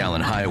 miles per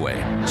gallon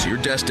highway, so your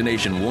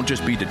destination won't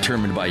just be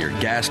determined by your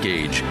gas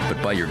gauge, but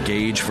by your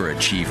gauge for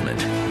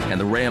achievement. And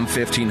the Ram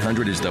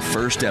 1500 is the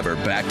first ever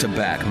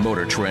back-to-back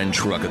Motor Trend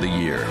Truck of the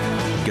Year.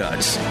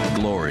 Guts,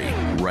 glory,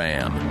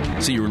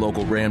 Ram. See your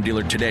local Ram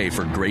dealer today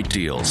for great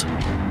deals.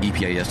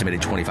 EPA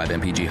estimated 25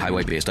 mpg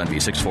highway based on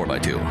V6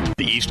 4x2.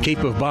 The East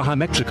Cape of Baja,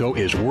 Mexico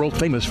is world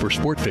famous for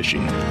sport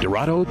fishing.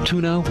 Dorado,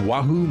 tuna,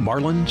 wahoo,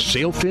 marlin,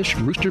 sailfish,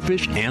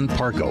 roosterfish, and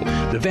pargo.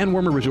 The Van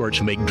Wormer Resorts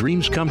make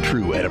dreams come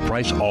true at a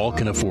price all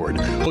can afford.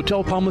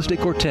 Hotel Palmas de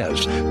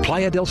Cortez,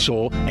 Playa del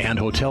Sol, and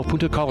Hotel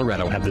Punta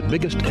Colorado have the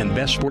biggest and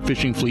best sport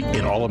fishing fleet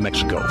in all of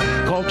Mexico.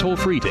 Call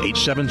toll-free to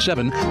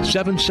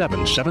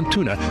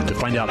 877-777-TUNA to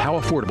find out how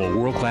affordable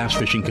world-class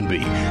fishing can be.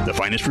 The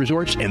finest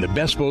resorts and the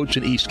best boats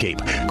in East Cape.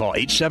 Call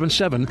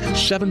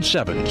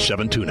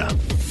 877-777-TUNA.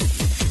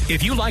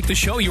 If you like the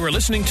show you are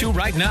listening to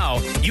right now,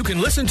 you can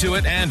listen to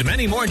it and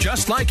many more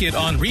just like it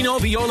on Reno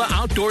Viola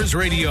Outdoors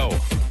Radio.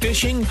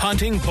 Fishing,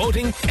 hunting,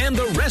 boating, and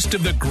the rest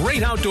of the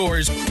great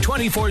outdoors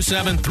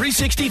 24/7,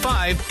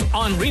 365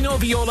 on Reno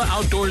Viola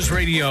Outdoors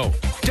Radio.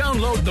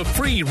 Download the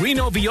free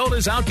Reno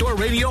Viola's Outdoor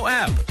Radio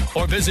app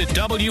or visit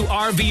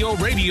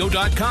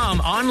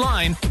WRVOradio.com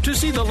online to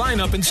see the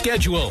lineup and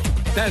schedule.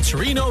 That's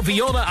Reno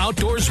Viola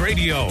Outdoors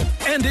Radio.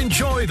 And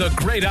enjoy the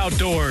great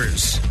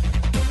outdoors.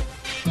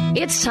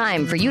 It's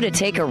time for you to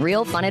take a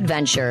real fun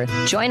adventure.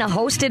 Join a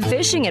hosted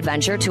fishing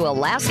adventure to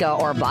Alaska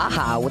or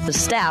Baja with the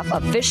staff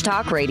of Fish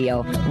Talk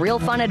Radio. Real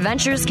Fun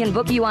Adventures can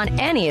book you on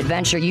any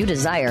adventure you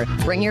desire.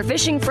 Bring your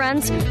fishing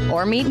friends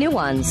or meet new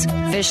ones.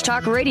 Fish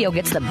Talk Radio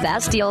gets the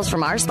best deals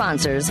from our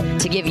sponsors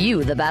to give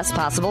you the best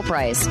possible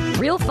price.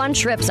 Real Fun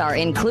trips are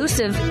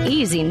inclusive,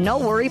 easy,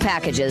 no-worry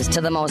packages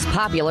to the most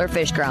popular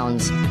fish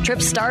grounds.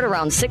 Trips start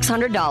around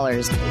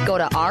 $600. Go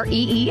to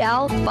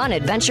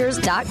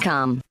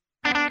REELFunadventures.com.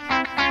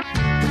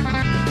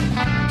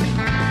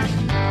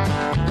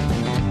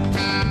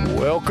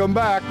 Welcome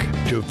back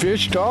to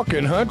Fish Talk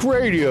and Hunt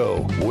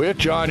Radio with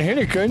John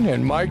Hennigan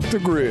and Mike the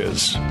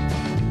Grizz.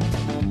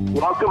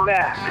 Welcome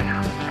back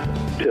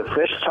to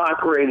Fish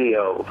Talk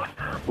Radio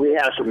We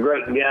have some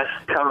great guests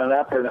coming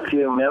up in a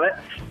few minutes,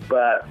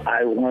 but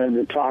I wanted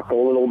to talk a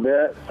little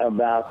bit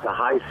about the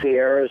High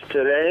Sierras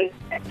today.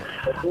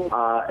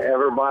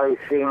 Everybody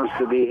seems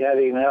to be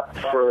heading up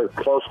for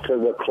close to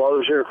the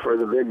closure for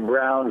the big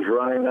browns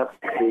running up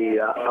the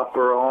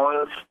Upper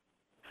Owens.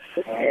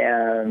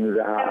 And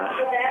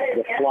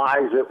the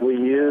flies that we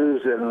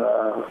use and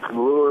the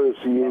lures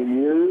you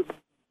use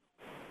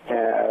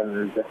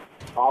and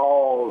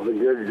all the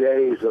good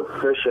days of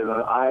fishing.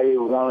 I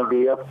want to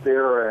be up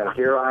there, and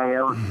here I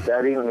am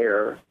sitting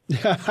here.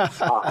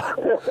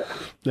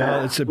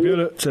 No, it's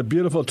a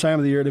beautiful time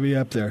of the year to be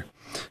up there.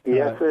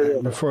 Yes, it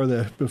is. Before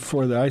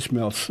the ice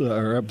melts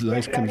or the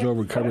ice comes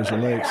over and covers the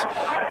lakes.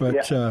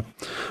 But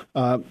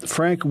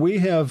Frank, we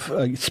have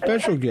a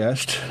special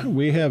guest.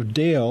 We have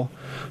Dale,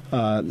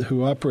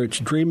 who operates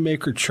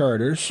Dreammaker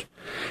Charters,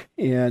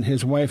 and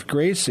his wife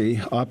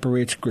Gracie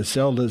operates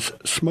Griselda's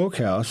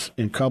Smokehouse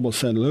in Cabo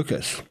San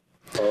Lucas.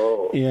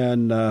 Oh.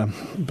 And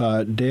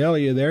Dale, are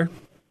you there?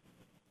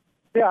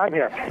 Yeah, I'm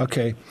here.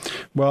 Okay.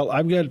 Well,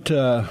 I've got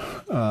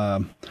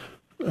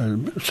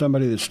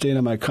somebody that's staying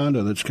in my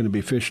condo that's going to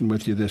be fishing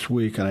with you this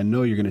week, and I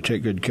know you're going to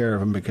take good care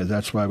of him because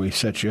that's why we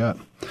set you up.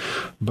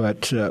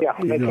 But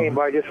they came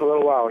by just a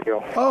little while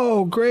ago.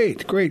 Oh,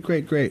 great.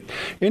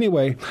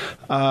 Anyway,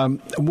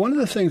 one of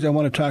the things I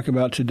want to talk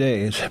about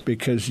today is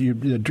because the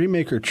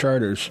Dreammaker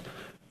Charters,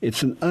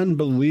 it's an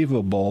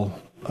unbelievable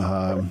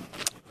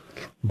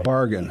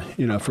bargain,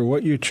 for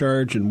what you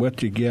charge and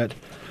what you get.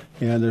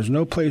 And there's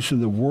no place in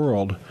the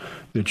world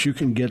that you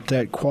can get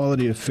that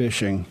quality of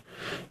fishing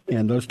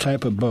and those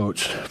type of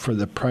boats for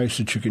the price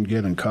that you can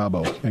get in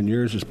Cabo. And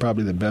yours is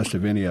probably the best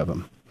of any of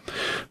them.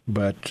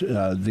 But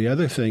the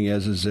other thing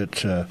is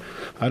that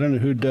I don't know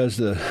who does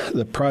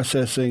the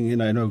processing,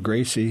 and I know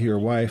Gracie, your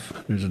wife,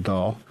 who's a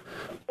doll,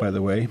 by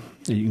the way.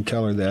 You can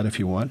tell her that if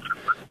you want.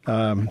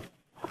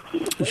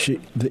 She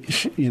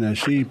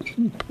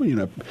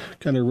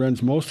kind of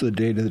runs most of the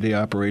day-to-day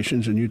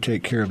operations, and you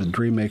take care of the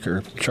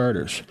Dreammaker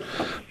Charters.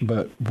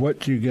 But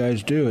what you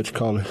guys do, it's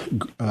called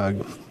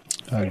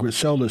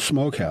Griselda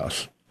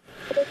Smokehouse.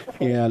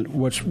 And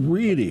what's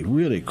really,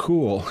 really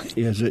cool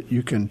is that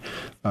you can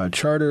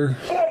charter,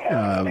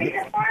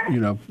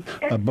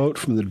 a boat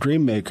from the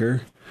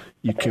Dreammaker.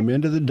 You come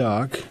into the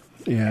dock,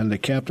 and the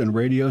captain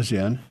radios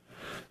in.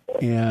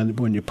 And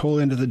when you pull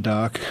into the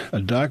dock, a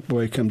dock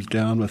boy comes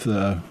down with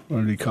what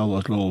do you call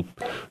those little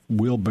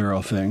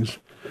wheelbarrow things,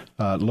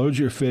 loads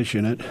your fish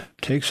in it,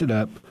 takes it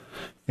up,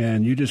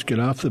 and you just get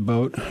off the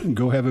boat and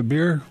go have a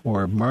beer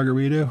or a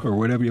margarita or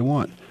whatever you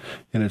want,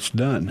 and it's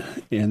done.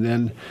 And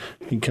then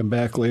you can come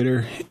back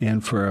later,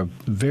 and for a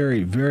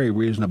very, very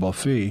reasonable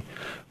fee,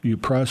 you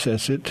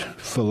process it,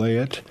 fillet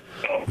it,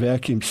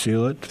 vacuum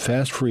seal it,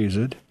 fast freeze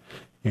it,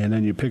 and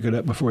then you pick it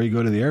up before you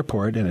go to the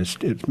airport, and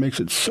it makes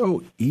it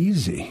so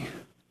easy.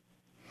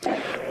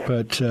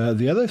 But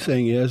the other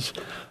thing is,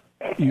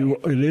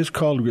 it is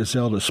called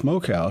Griselda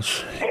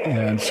Smokehouse,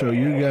 and so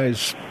you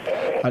guys,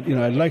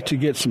 I'd like to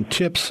get some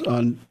tips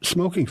on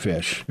smoking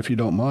fish, if you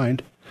don't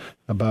mind,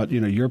 about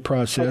your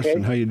process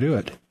and how you do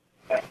it.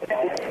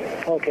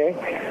 Okay.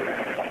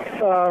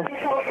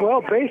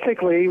 Well,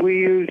 basically, we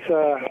use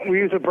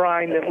a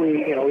brine that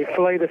we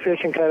fillet the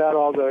fish and cut out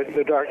all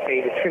the dark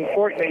meat. It's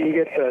important that you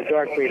get the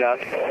dark meat out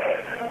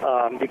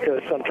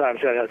because sometimes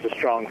that has a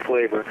strong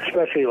flavor,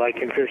 especially like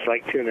in fish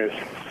like tunas.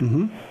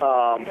 Mm-hmm.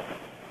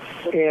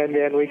 And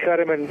then we cut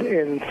them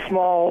in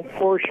small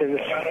portions,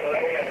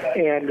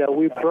 and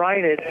we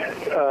brine it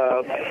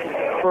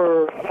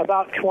for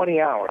about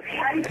 20 hours.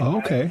 Oh,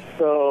 okay.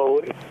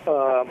 So,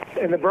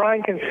 and the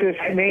brine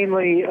consists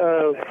mainly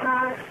of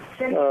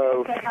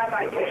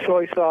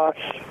soy sauce,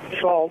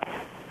 salt,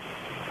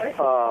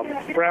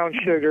 brown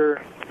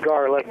sugar,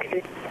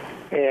 garlic,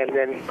 and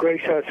then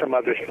Grace has some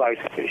other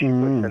spices that she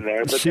puts in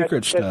there. But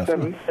secret stuff.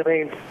 That's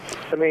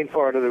the main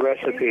part of the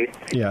recipe.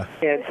 Yeah.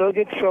 And so it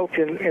gets soaked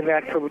in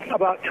that for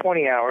about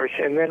 20 hours,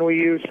 and then we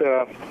use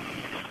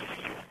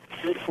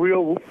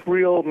real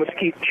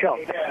mesquite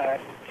chunks.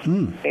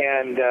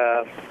 And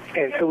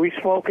so we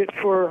smoke it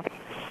for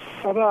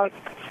about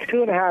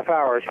 2.5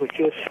 hours with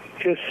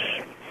just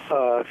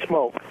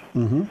smoke,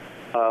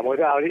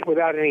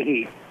 without any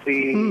heat.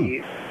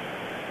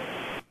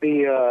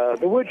 The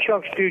wood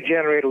chunks do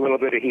generate a little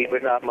bit of heat,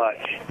 but not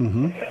much.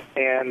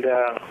 And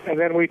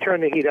then we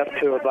turn the heat up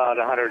to about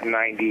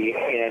 190,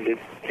 and it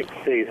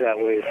stays that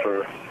way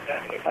for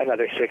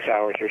another 6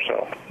 hours or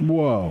so.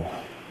 Whoa.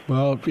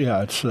 Well,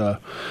 yeah, it's.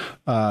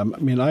 I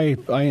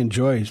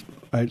enjoy.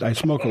 I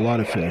smoke a lot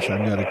of fish.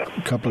 I've got a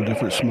couple of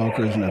different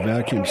smokers and a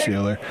vacuum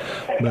sealer,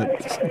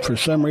 but for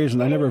some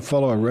reason I never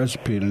follow a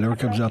recipe, and it never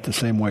comes out the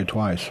same way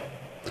twice.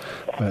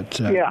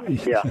 But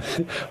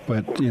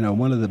but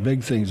one of the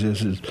big things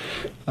is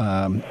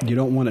you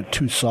don't want it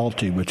too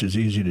salty, which is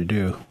easy to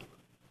do.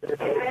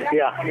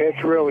 Yeah,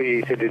 it's really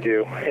easy to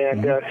do,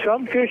 and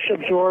some fish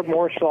absorb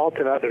more salt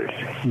than others.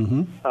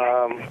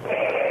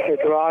 The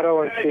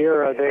Dorado and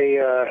Sierra,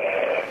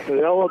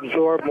 they'll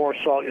absorb more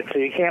salt, so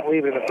you can't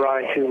leave it in the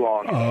brine too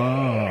long.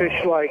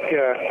 Fish like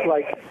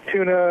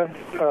tuna,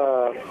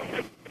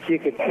 you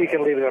can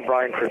leave it in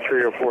brine for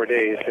 3 or 4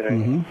 days,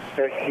 and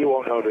you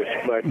won't notice.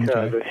 But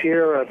the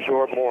Sierra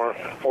absorb more,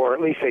 or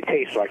at least they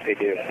taste like they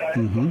do.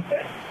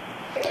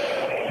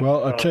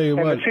 Well, I'll tell you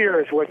what. The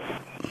Sierra is what.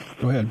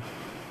 Go ahead.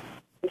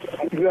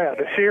 Yeah,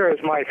 the Sierra is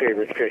my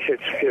favorite fish.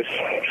 It's just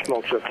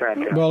smoked so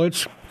fantastic. Well,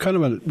 it's kind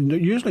of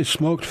usually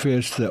smoked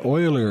fish. The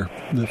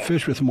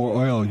fish with more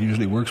oil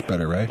usually works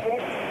better, right?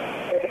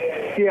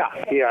 Yeah,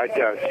 it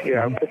does.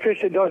 Yeah, the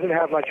fish that doesn't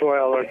have much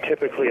oil are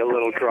typically a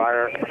little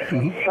drier.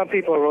 Some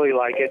people really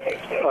like it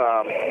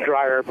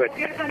drier, but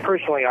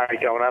personally, I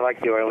don't. I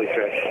like the oily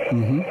fish.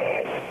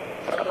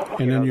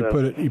 And then you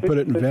put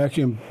it in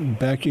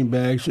vacuum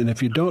bags, and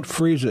if you don't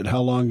freeze it,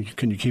 how long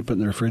can you keep it in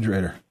the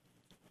refrigerator?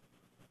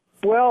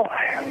 Well,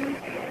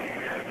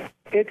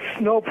 it's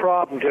no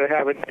problem to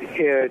have it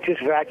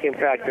just vacuum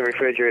packed in the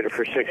refrigerator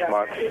for 6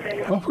 months.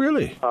 Oh,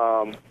 really?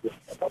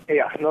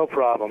 Yeah, no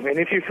problem. And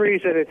if you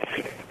freeze it, it's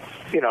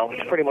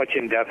pretty much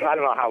indefinite. I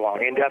don't know how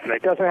long. Indefinite.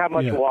 It doesn't have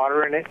much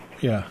water in it.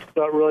 Yeah.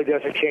 So it really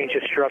doesn't change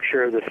the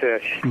structure of the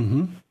fish.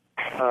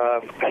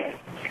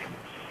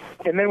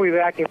 And then we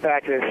vacuum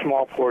pack it in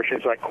small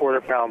portions, like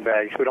quarter-pound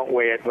bags. We don't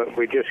weigh it, but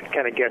we just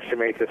kind of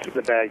guesstimate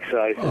the bag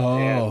size.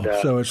 Oh,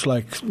 so it's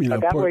like,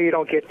 that way you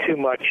don't get too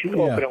much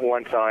open at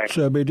one time.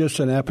 So it'd be just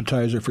an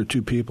appetizer for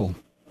 2 people.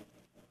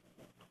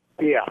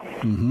 Yeah.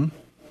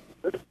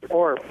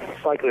 Or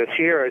like the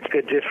Sierra, it's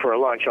good just for a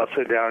lunch. I'll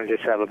sit down and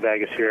just have a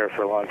bag of Sierra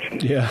for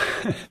lunch. Yeah.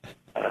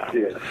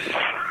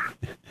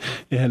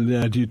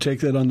 And do you take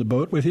that on the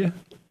boat with you?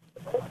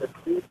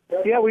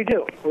 Yeah, we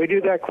do. We do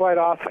that quite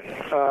often.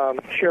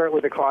 Share it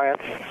with the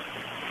clients.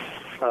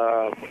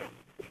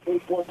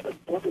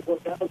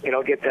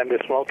 Get them to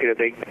smoke it.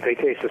 They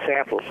taste the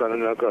samples, and then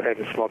they'll go ahead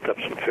and smoke up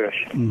some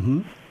fish.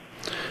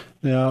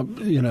 Now,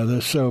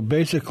 so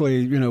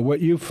basically,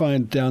 what you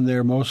find down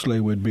there mostly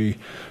would be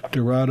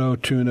Dorado,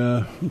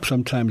 tuna,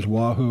 sometimes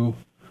wahoo,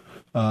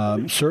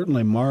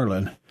 certainly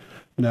marlin.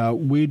 Now,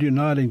 we do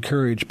not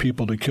encourage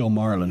people to kill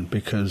marlin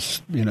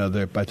because,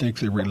 I think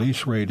the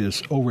release rate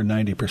is over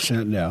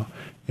 90% now,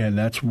 and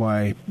that's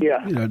why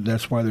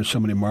that's why there's so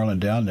many marlin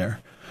down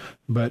there.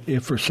 But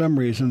if for some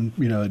reason,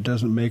 it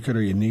doesn't make it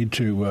or you need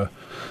to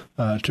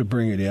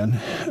bring it in,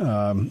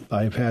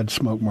 I've had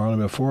smoked marlin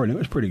before, and it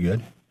was pretty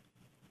good.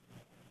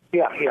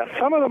 Yeah.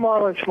 Some of the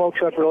marlin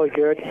smokes up really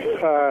good.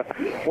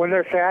 When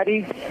they're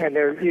fatty, and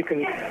you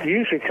can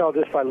usually tell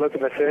just by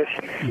looking at the fish.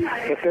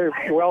 If they're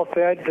well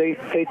fed, they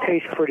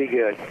taste pretty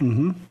good.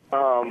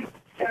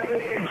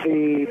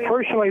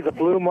 Personally, the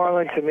blue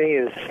marlin to me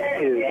is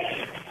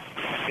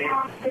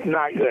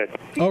not good.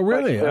 Oh,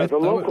 really? But, the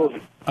locals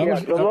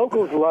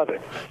love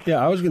it.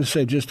 Yeah, I was going to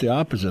say just the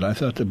opposite. I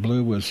thought the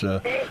blue was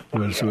a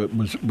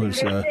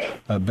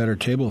better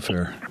table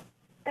fare.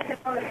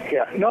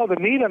 Yeah, no, the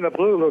meat on the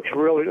blue looks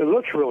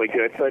really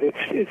good, but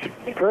it's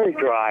very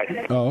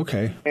dry. Oh,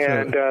 okay.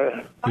 And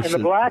the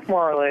black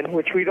marlin,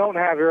 which we don't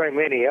have very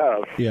many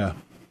of. Yeah.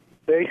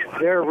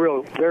 They're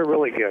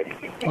really good.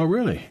 Oh,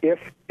 really? If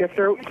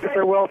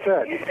they're well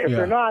fed. If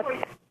they're not,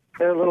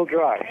 they're a little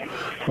dry.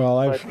 Well,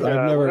 I've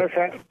never. When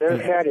they're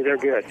fatty, they're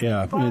good.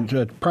 Yeah,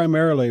 and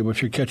primarily,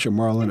 if you catch a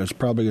marlin, it's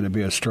probably going to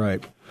be a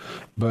stripe.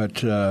 But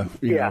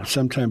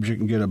sometimes you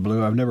can get a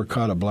blue. I've never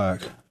caught a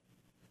black.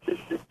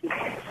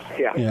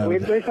 Yeah.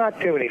 There's not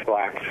too many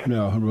blacks.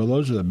 No, well,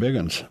 those are the big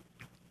ones.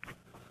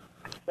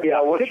 Yeah,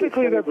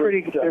 typically they're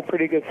pretty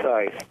good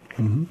size.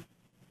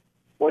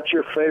 What's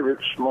your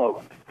favorite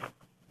smoke?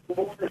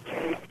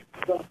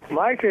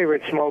 My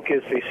favorite smoke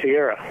is the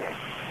Sierra.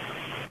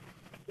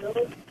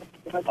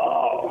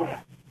 Oh.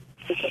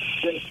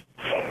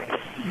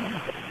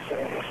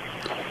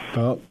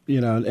 Well,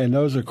 and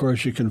those, of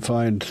course, you can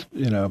find,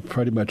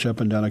 pretty much up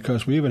and down the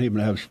coast. We even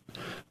have,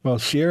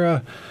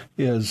 Sierra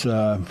is,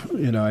 I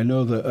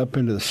know up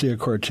into the Sea of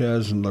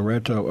Cortez and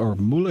Loreto, or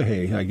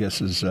Mulegé, I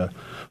guess, was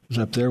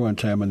up there one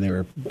time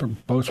when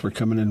boats were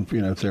coming in,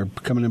 they're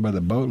coming in by the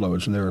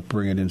boatloads and they were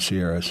bringing in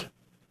Sierras.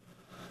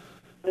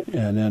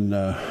 And then,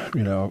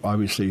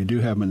 obviously you do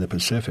have them in the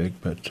Pacific,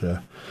 but,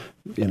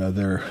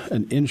 they're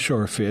an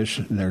inshore fish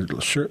and they're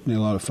certainly a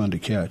lot of fun to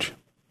catch.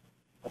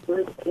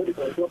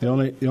 The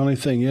only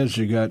thing is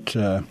you got,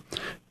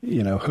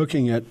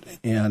 hooking it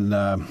and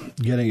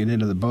getting it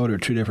into the boat are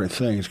two different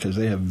things because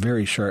they have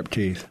very sharp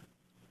teeth.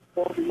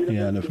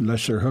 And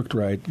unless they're hooked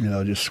right,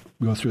 just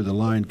go through the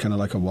line kind of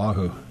like a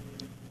wahoo.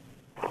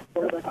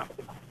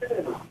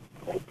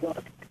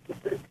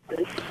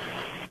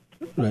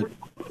 But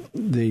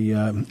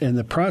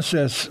the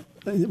process,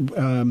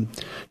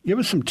 give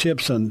us some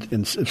tips on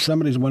if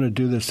somebody's want to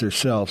do this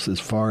themselves as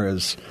far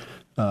as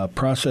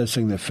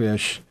processing the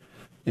fish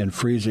and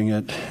freezing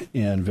it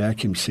and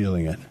vacuum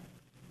sealing it.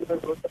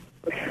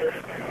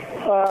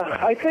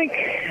 I think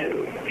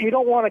you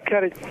don't want to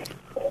cut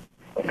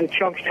the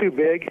chunks too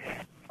big.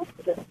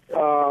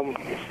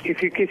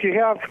 If you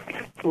have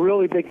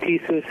really big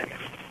pieces,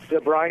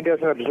 the brine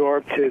doesn't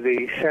absorb to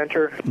the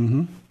center,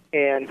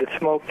 and the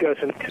smoke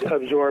doesn't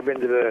absorb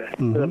into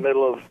the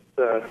middle of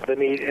the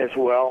meat as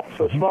well.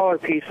 So smaller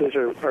pieces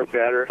are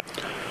better.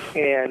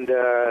 And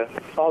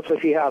also,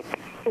 if you have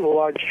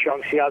large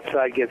chunks, the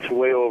outside gets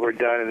way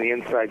overdone and the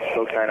inside's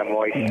still kind of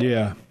moist.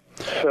 Yeah.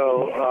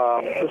 So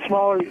the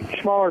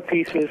smaller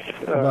pieces...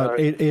 about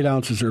 8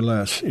 ounces or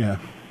less, yeah.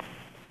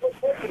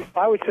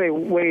 I would say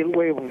way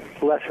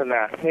less than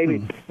that.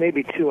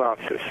 Maybe 2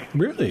 ounces.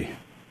 Really?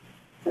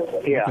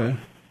 Yeah. Okay.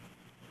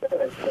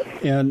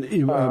 And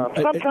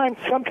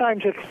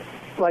sometimes it's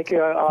like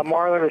a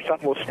marlin or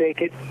something, we'll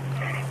stake it,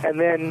 and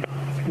then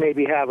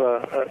maybe have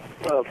a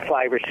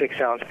 5 or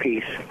 6 ounce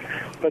piece.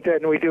 But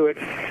then we do it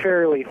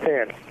fairly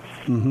thin.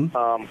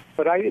 Mm-hmm.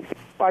 But I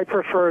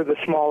prefer the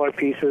smaller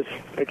pieces.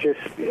 It just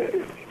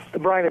the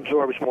brine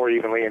absorbs more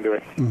evenly into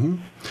it. Mm-hmm.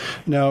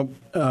 Now,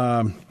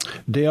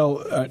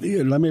 Dale,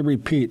 let me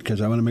repeat because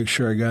I want to make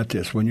sure I got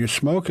this. When you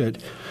smoke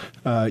it,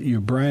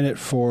 you brine it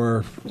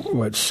for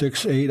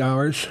 6-8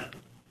 hours,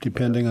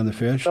 depending on the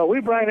fish. No,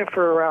 we brine it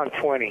for around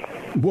 20.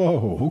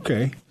 Whoa,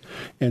 okay.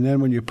 And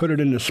then when you put it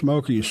in the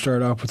smoker, you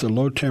start off with a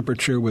low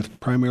temperature with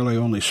primarily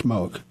only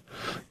smoke,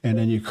 and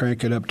then you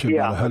crank it up to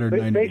about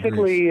 190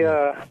 degrees.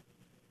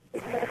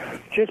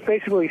 Just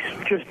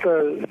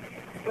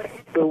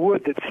the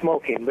wood that's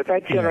smoking, but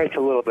that generates a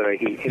little bit of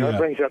heat. It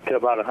brings up to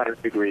about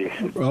 100 degrees.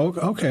 Oh,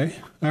 okay.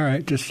 All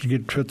right. Just to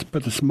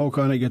put the smoke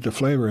on it, get the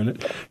flavor in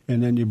it,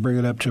 and then you bring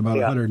it up to about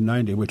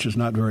 190, which is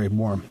not very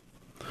warm.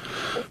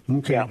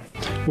 Okay. Yeah.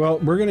 Well,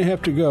 we're going to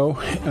have to go.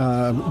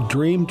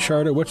 Dream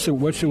Charter. What's the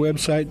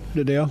website,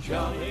 Dale?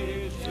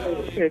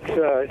 It's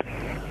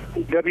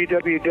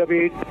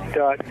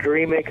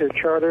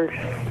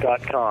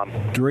www.dreammakercharters.com.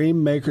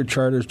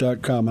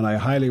 Dreammakercharters.com, and I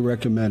highly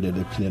recommend it.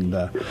 And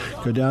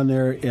go down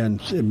there,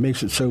 and it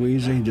makes it so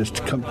easy.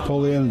 Just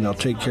pull in, and they'll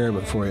take care of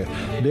it for you.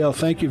 Dale,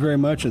 thank you very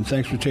much, and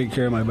thanks for taking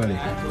care of my buddy.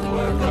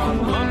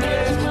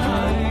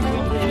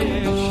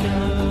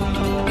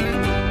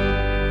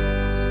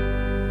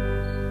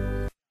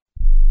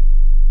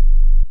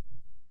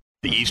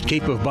 The East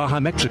Cape of Baja,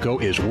 Mexico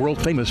is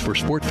world famous for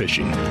sport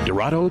fishing.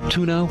 Dorado,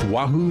 tuna,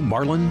 wahoo,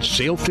 marlin,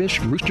 sailfish,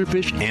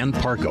 roosterfish, and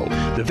pargo.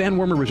 The Van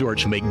Wormer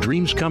Resorts make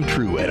dreams come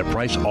true at a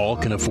price all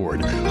can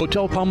afford.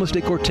 Hotel Palmas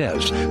de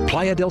Cortez,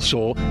 Playa del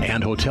Sol,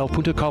 and Hotel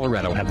Punta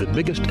Colorado have the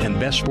biggest and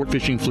best sport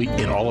fishing fleet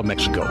in all of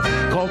Mexico.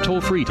 Call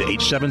toll-free to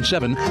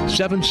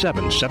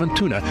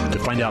 877-777-TUNA to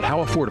find out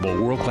how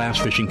affordable world-class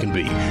fishing can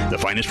be. The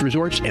finest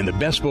resorts and the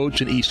best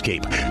boats in East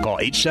Cape. Call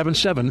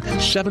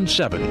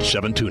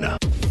 877-777-TUNA.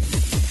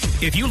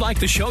 If you like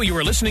the show you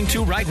are listening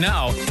to right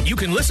now, you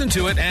can listen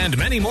to it and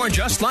many more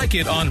just like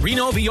it on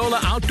Reno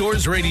Viola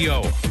Outdoors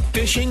Radio.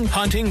 Fishing,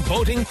 hunting,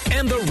 boating,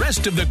 and the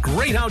rest of the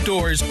great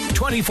outdoors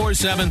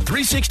 24/7,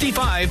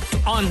 365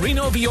 on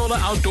Reno Viola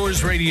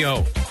Outdoors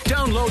Radio.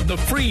 Download the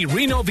free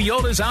Reno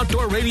Viola's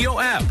Outdoor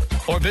Radio app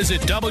or visit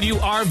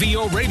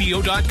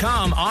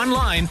WRVOradio.com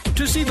online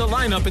to see the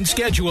lineup and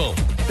schedule.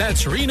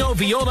 That's Reno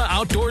Viola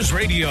Outdoors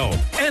Radio.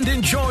 And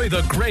enjoy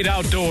the great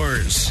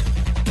outdoors.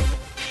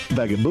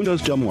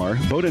 Vagabundos Del Mar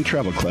Boat and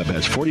Travel Club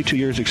has 42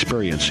 years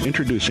experience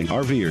introducing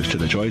RVers to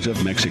the joys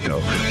of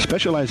Mexico.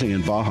 Specializing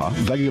in Baja,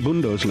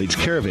 Vagabundos leads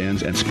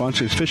caravans and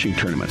sponsors fishing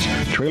tournaments,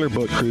 trailer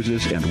boat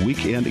cruises, and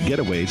weekend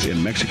getaways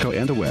in Mexico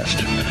and the West.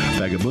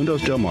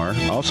 Vagabundos Del Mar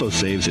also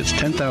saves its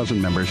 10,000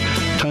 members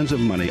tons of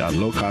money on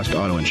low-cost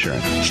auto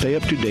insurance. Stay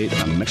up to date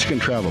on Mexican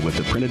travel with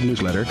the printed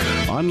newsletter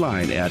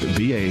online at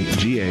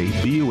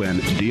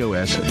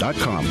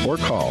vagabundos.com or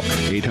call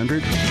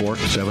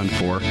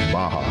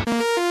 800-474-BAJA.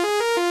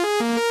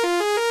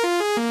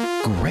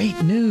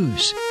 Great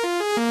news!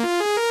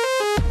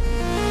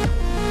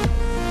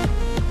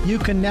 You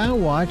can now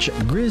watch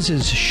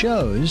Grizz's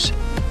shows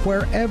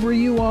wherever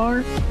you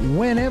are,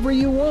 whenever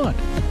you want,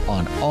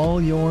 on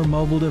all your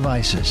mobile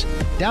devices.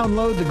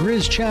 Download the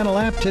Grizz Channel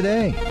app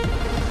today.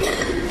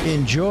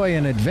 Enjoy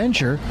an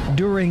adventure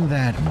during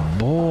that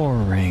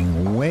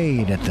boring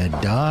wait at the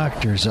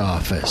doctor's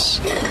office.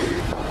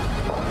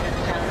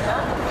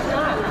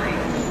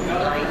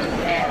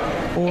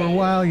 Or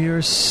while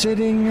you're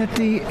sitting at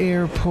the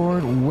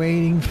airport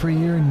waiting for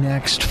your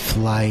next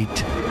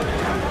flight.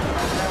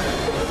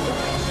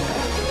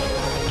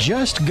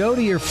 Just go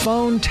to your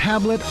phone,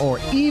 tablet, or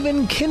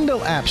even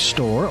Kindle App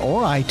Store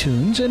or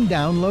iTunes and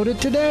download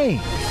it today.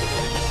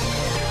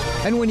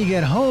 And when you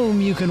get home,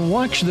 you can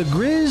watch the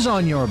Grizz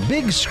on your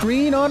big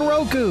screen on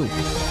Roku.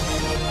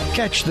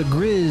 Catch the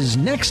Grizz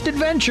next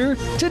adventure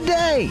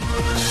today.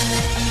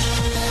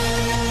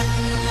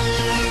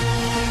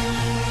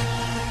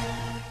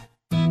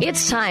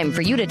 It's time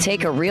for you to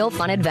take a real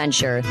fun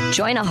adventure.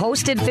 Join a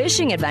hosted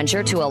fishing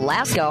adventure to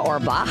Alaska or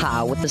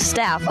Baja with the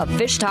staff of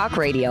Fish Talk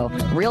Radio.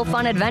 Real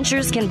Fun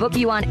Adventures can book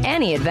you on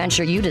any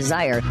adventure you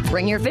desire.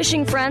 Bring your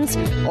fishing friends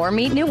or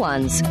meet new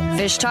ones.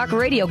 Fish Talk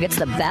Radio gets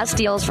the best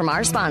deals from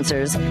our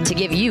sponsors to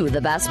give you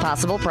the best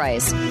possible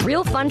price.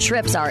 Real Fun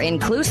trips are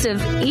inclusive,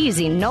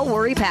 easy,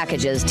 no-worry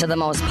packages to the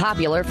most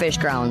popular fish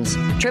grounds.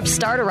 Trips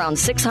start around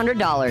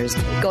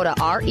 $600. Go to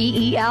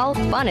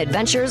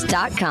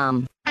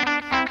REELFunadventures.com.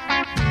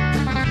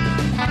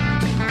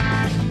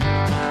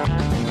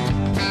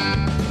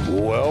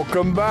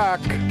 Welcome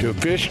back to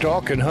Fish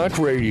Talk and Hunt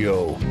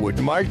Radio with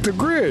Mike the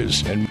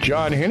Grizz and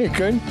John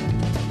Hennigan.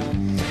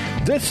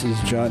 This is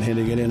John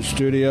Hennigan in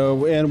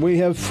studio, and we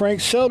have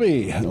Frank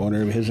Selby,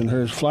 owner of His and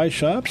Hers Fly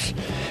Shops.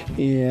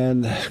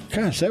 And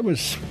gosh, that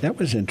was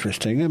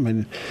interesting. I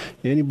mean,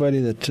 anybody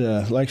that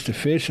likes to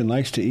fish and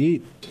likes to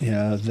eat,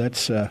 yeah,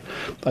 that's. I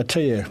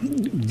tell you,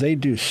 they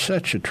do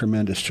such a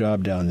tremendous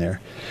job down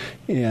there,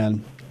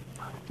 and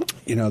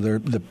you know,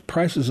 the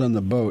prices on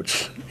the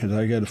boats. Because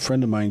I got a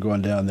friend of mine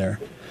going down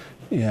there.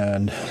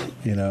 And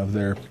you know,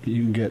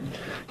 you can get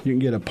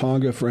a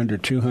Ponga for under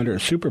 $200, a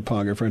Super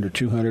Ponga for under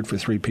 $200 for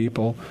 3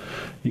 people.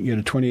 You can get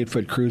a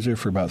 28-foot cruiser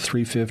for about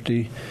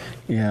 $350.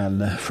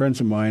 And friends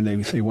of mine,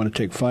 they want to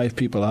take 5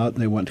 people out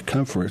and they want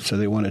comfort, so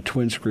they want a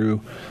twin screw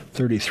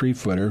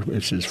 33-footer,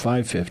 which is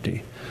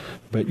 $550.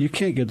 But you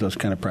can't get those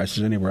kind of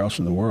prices anywhere else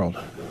in the world.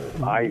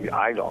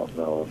 I don't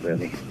know of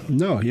any.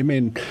 No, you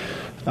mean,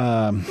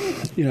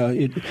 you know,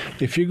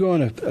 if you go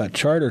on a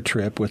charter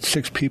trip with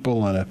 6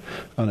 people on a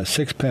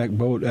 6-pack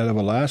boat out of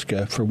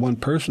Alaska, for one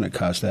person it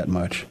costs that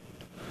much.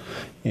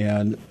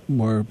 And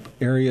more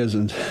areas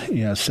in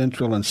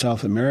Central and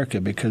South America,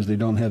 because they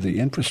don't have the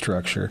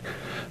infrastructure,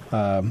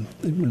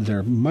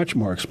 they're much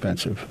more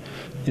expensive.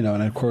 You know,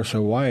 and of course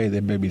Hawaii,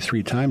 they may be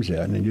 3 times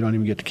that, and you don't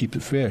even get to keep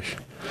the fish.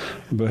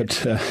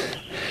 But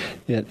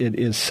it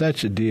is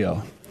such a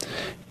deal.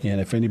 And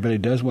if anybody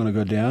does want to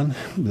go down,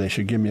 they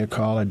should give me a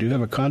call. I do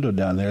have a condo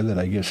down there that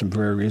I give some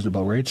very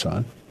reasonable rates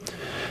on.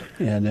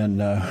 And then,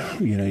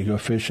 you know, you go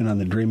fishing on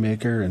the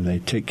Dreammaker, and they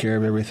take care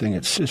of everything.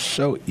 It's just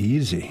so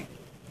easy.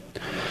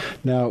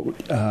 Now,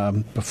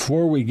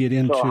 before we get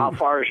into... So how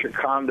far is your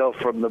condo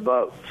from the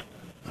boat?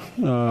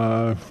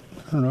 I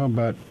don't know,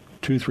 about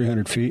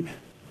 200-300 feet.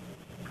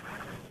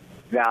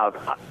 Now,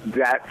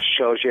 that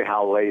shows you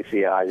how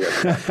lazy I am.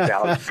 That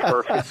sounds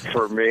perfect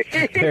for me.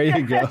 There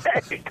you go.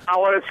 I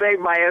want to save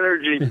my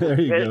energy.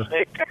 There you go.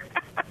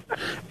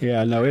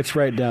 Yeah, no, it's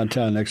right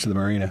downtown next to the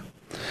marina.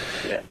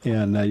 Yeah.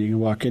 And you can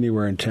walk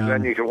anywhere in town.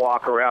 Then you can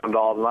walk around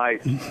all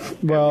night.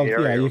 Well,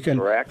 yeah, you can.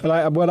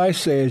 But what I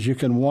say is you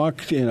can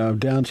walk, you know,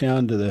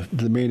 downtown to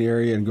the main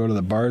area and go to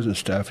the bars and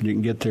stuff, and you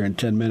can get there in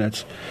 10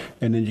 minutes,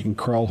 and then you can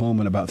crawl home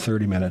in about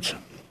 30 minutes.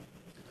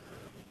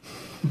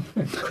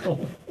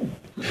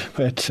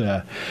 But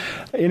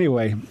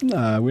anyway, we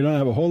don't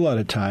have a whole lot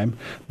of time,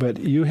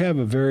 but you have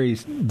a very,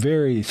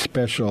 very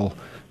special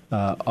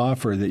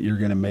offer that you're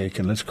going to make,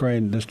 and let's try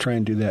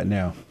and do that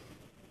now.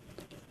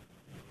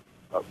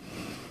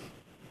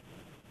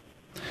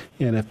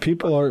 And if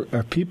people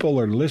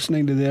are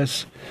listening to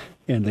this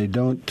and they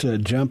don't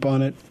jump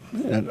on it,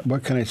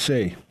 what can I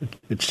say?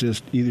 It's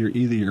just either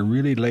you're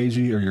really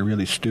lazy or you're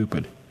really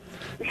stupid.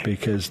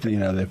 Because, you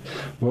know,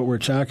 what we're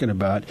talking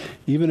about,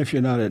 even if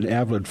you're not an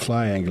avid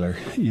fly angler,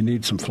 you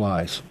need some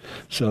flies.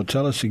 So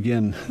tell us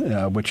again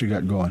what you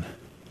got going.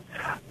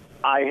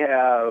 I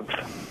have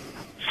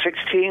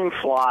 16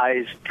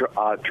 flies,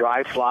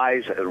 dry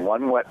flies, and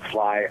 1 wet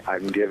fly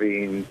I'm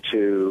giving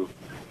to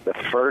the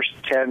first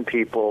 10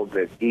 people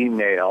that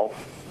email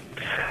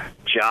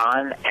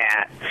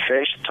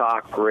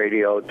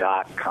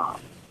john@fishtalkradio.com.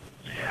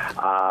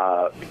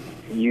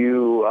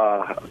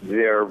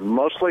 They're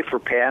mostly for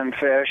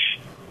panfish,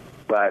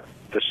 but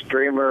the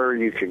streamer,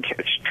 you can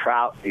catch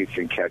trout, you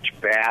can catch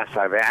bass.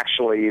 I've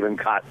actually even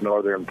caught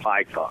northern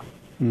python.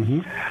 Mm-hmm.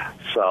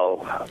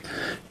 So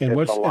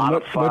it's a lot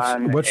of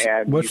fun,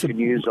 and you can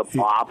use a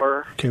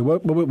bobber. Okay,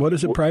 what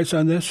is the price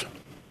on this?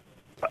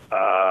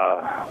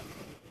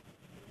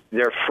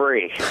 They're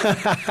free to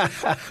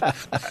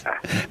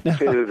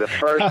the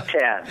first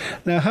 10.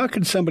 Now, how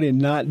can somebody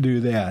not do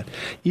that?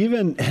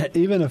 Even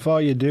if all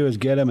you do is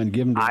get them and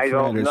give them to a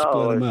friend or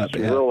split them up.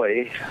 It's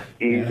really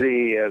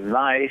easy and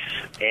nice.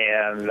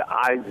 And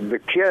the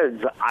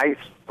kids, I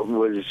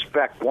would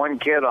expect one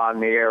kid on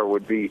the air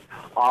would be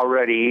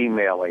already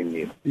emailing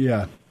you.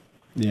 Yeah.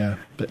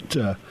 But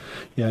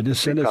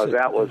just send us. Because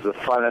that was the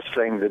funnest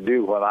thing to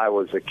do when I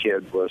was a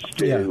kid, was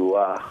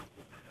to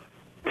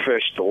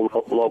fish the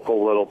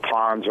local little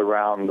ponds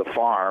around the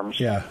farms.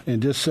 Yeah,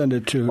 and just send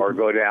it to... Or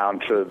go down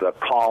to the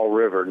Call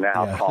River,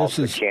 called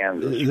the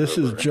Kansas This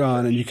River. is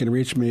John, and you can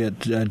reach me at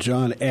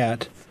John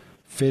at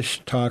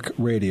Fish Talk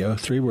Radio,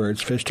 3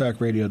 words,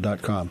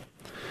 fishtalkradio.com.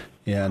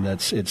 And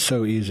it's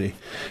so easy.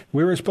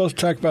 We were supposed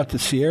to talk about the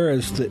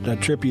Sierras, that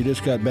trip you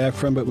just got back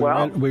from, but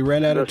we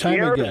ran out of time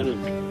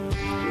again.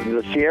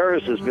 The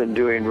Sierras has been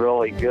doing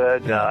really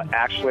good.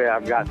 Actually,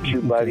 I've got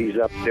 2 buddies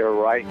up there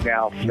right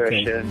now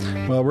fishing.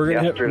 Okay. Well,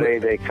 yesterday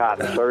they caught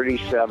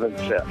 37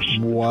 fish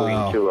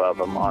between 2 of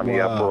them on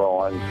the upper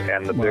Owens,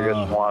 and the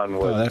biggest one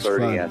was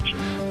 30 inches.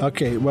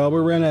 Okay, well,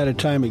 we ran out of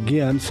time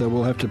again, so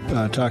we'll have to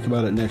talk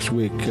about it next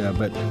week.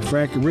 But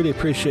Frank, I really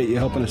appreciate you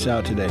helping us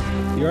out today.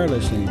 You are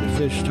listening to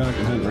Fish Talk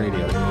and Hunt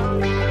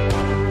Radio.